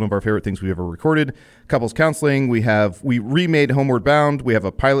 which is one of our favorite things we've ever recorded. Couples counseling. We remade Homeward Bound. We have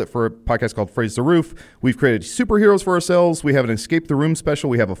a pilot for a podcast called Phrase the Roof. We've created superheroes for ourselves. We have an Escape the Room special.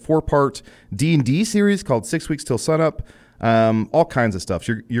 We have a 4-part D&D series called 6 Weeks Till Sunup. All kinds of stuff.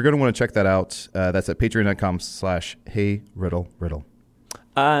 You're going to want to check that out. That's at patreon.com/HeyRiddleRiddle.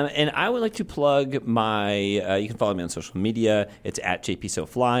 And I would like to plug my, you can follow me on social media. It's at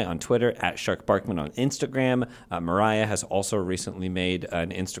JPSoFly on Twitter, at Shark Barkman on Instagram. Mariah has also recently made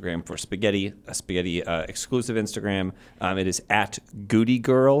an Instagram for Spaghetti, a Spaghetti exclusive Instagram. It is at Goody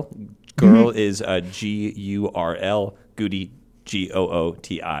Girl. Girl is Gurl, Goody,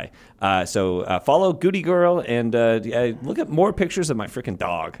 Gooti. So follow Goody Girl and look at more pictures of my freaking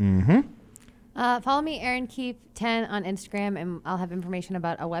dog. Follow me, Aaron Keefe 10 on Instagram, and I'll have information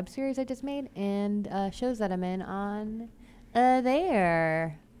about a web series I just made and shows that I'm in on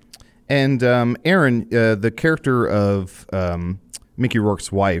there. And Aaron, the character of Mickey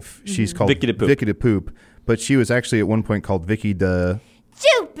Rourke's wife, she's called Vicky the Poop, but she was actually at one point called Vicky the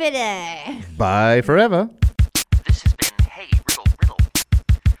Jupiter. Bye forever. This has been Hey Riddle,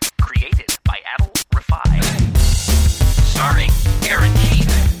 created by Adel Rafai, starring Aaron Keefe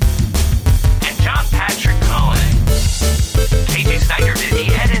and John Patrick Cohen. KJ Snyder did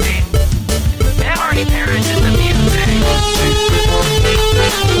the editing, and Artie Parrish did the music.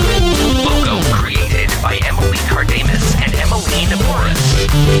 Logo created by Emily Cardamus and Emmeline Morris.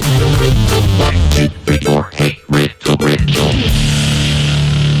 Hey Riddle.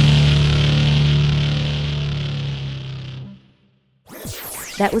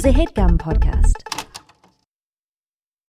 That was a HeadGum podcast.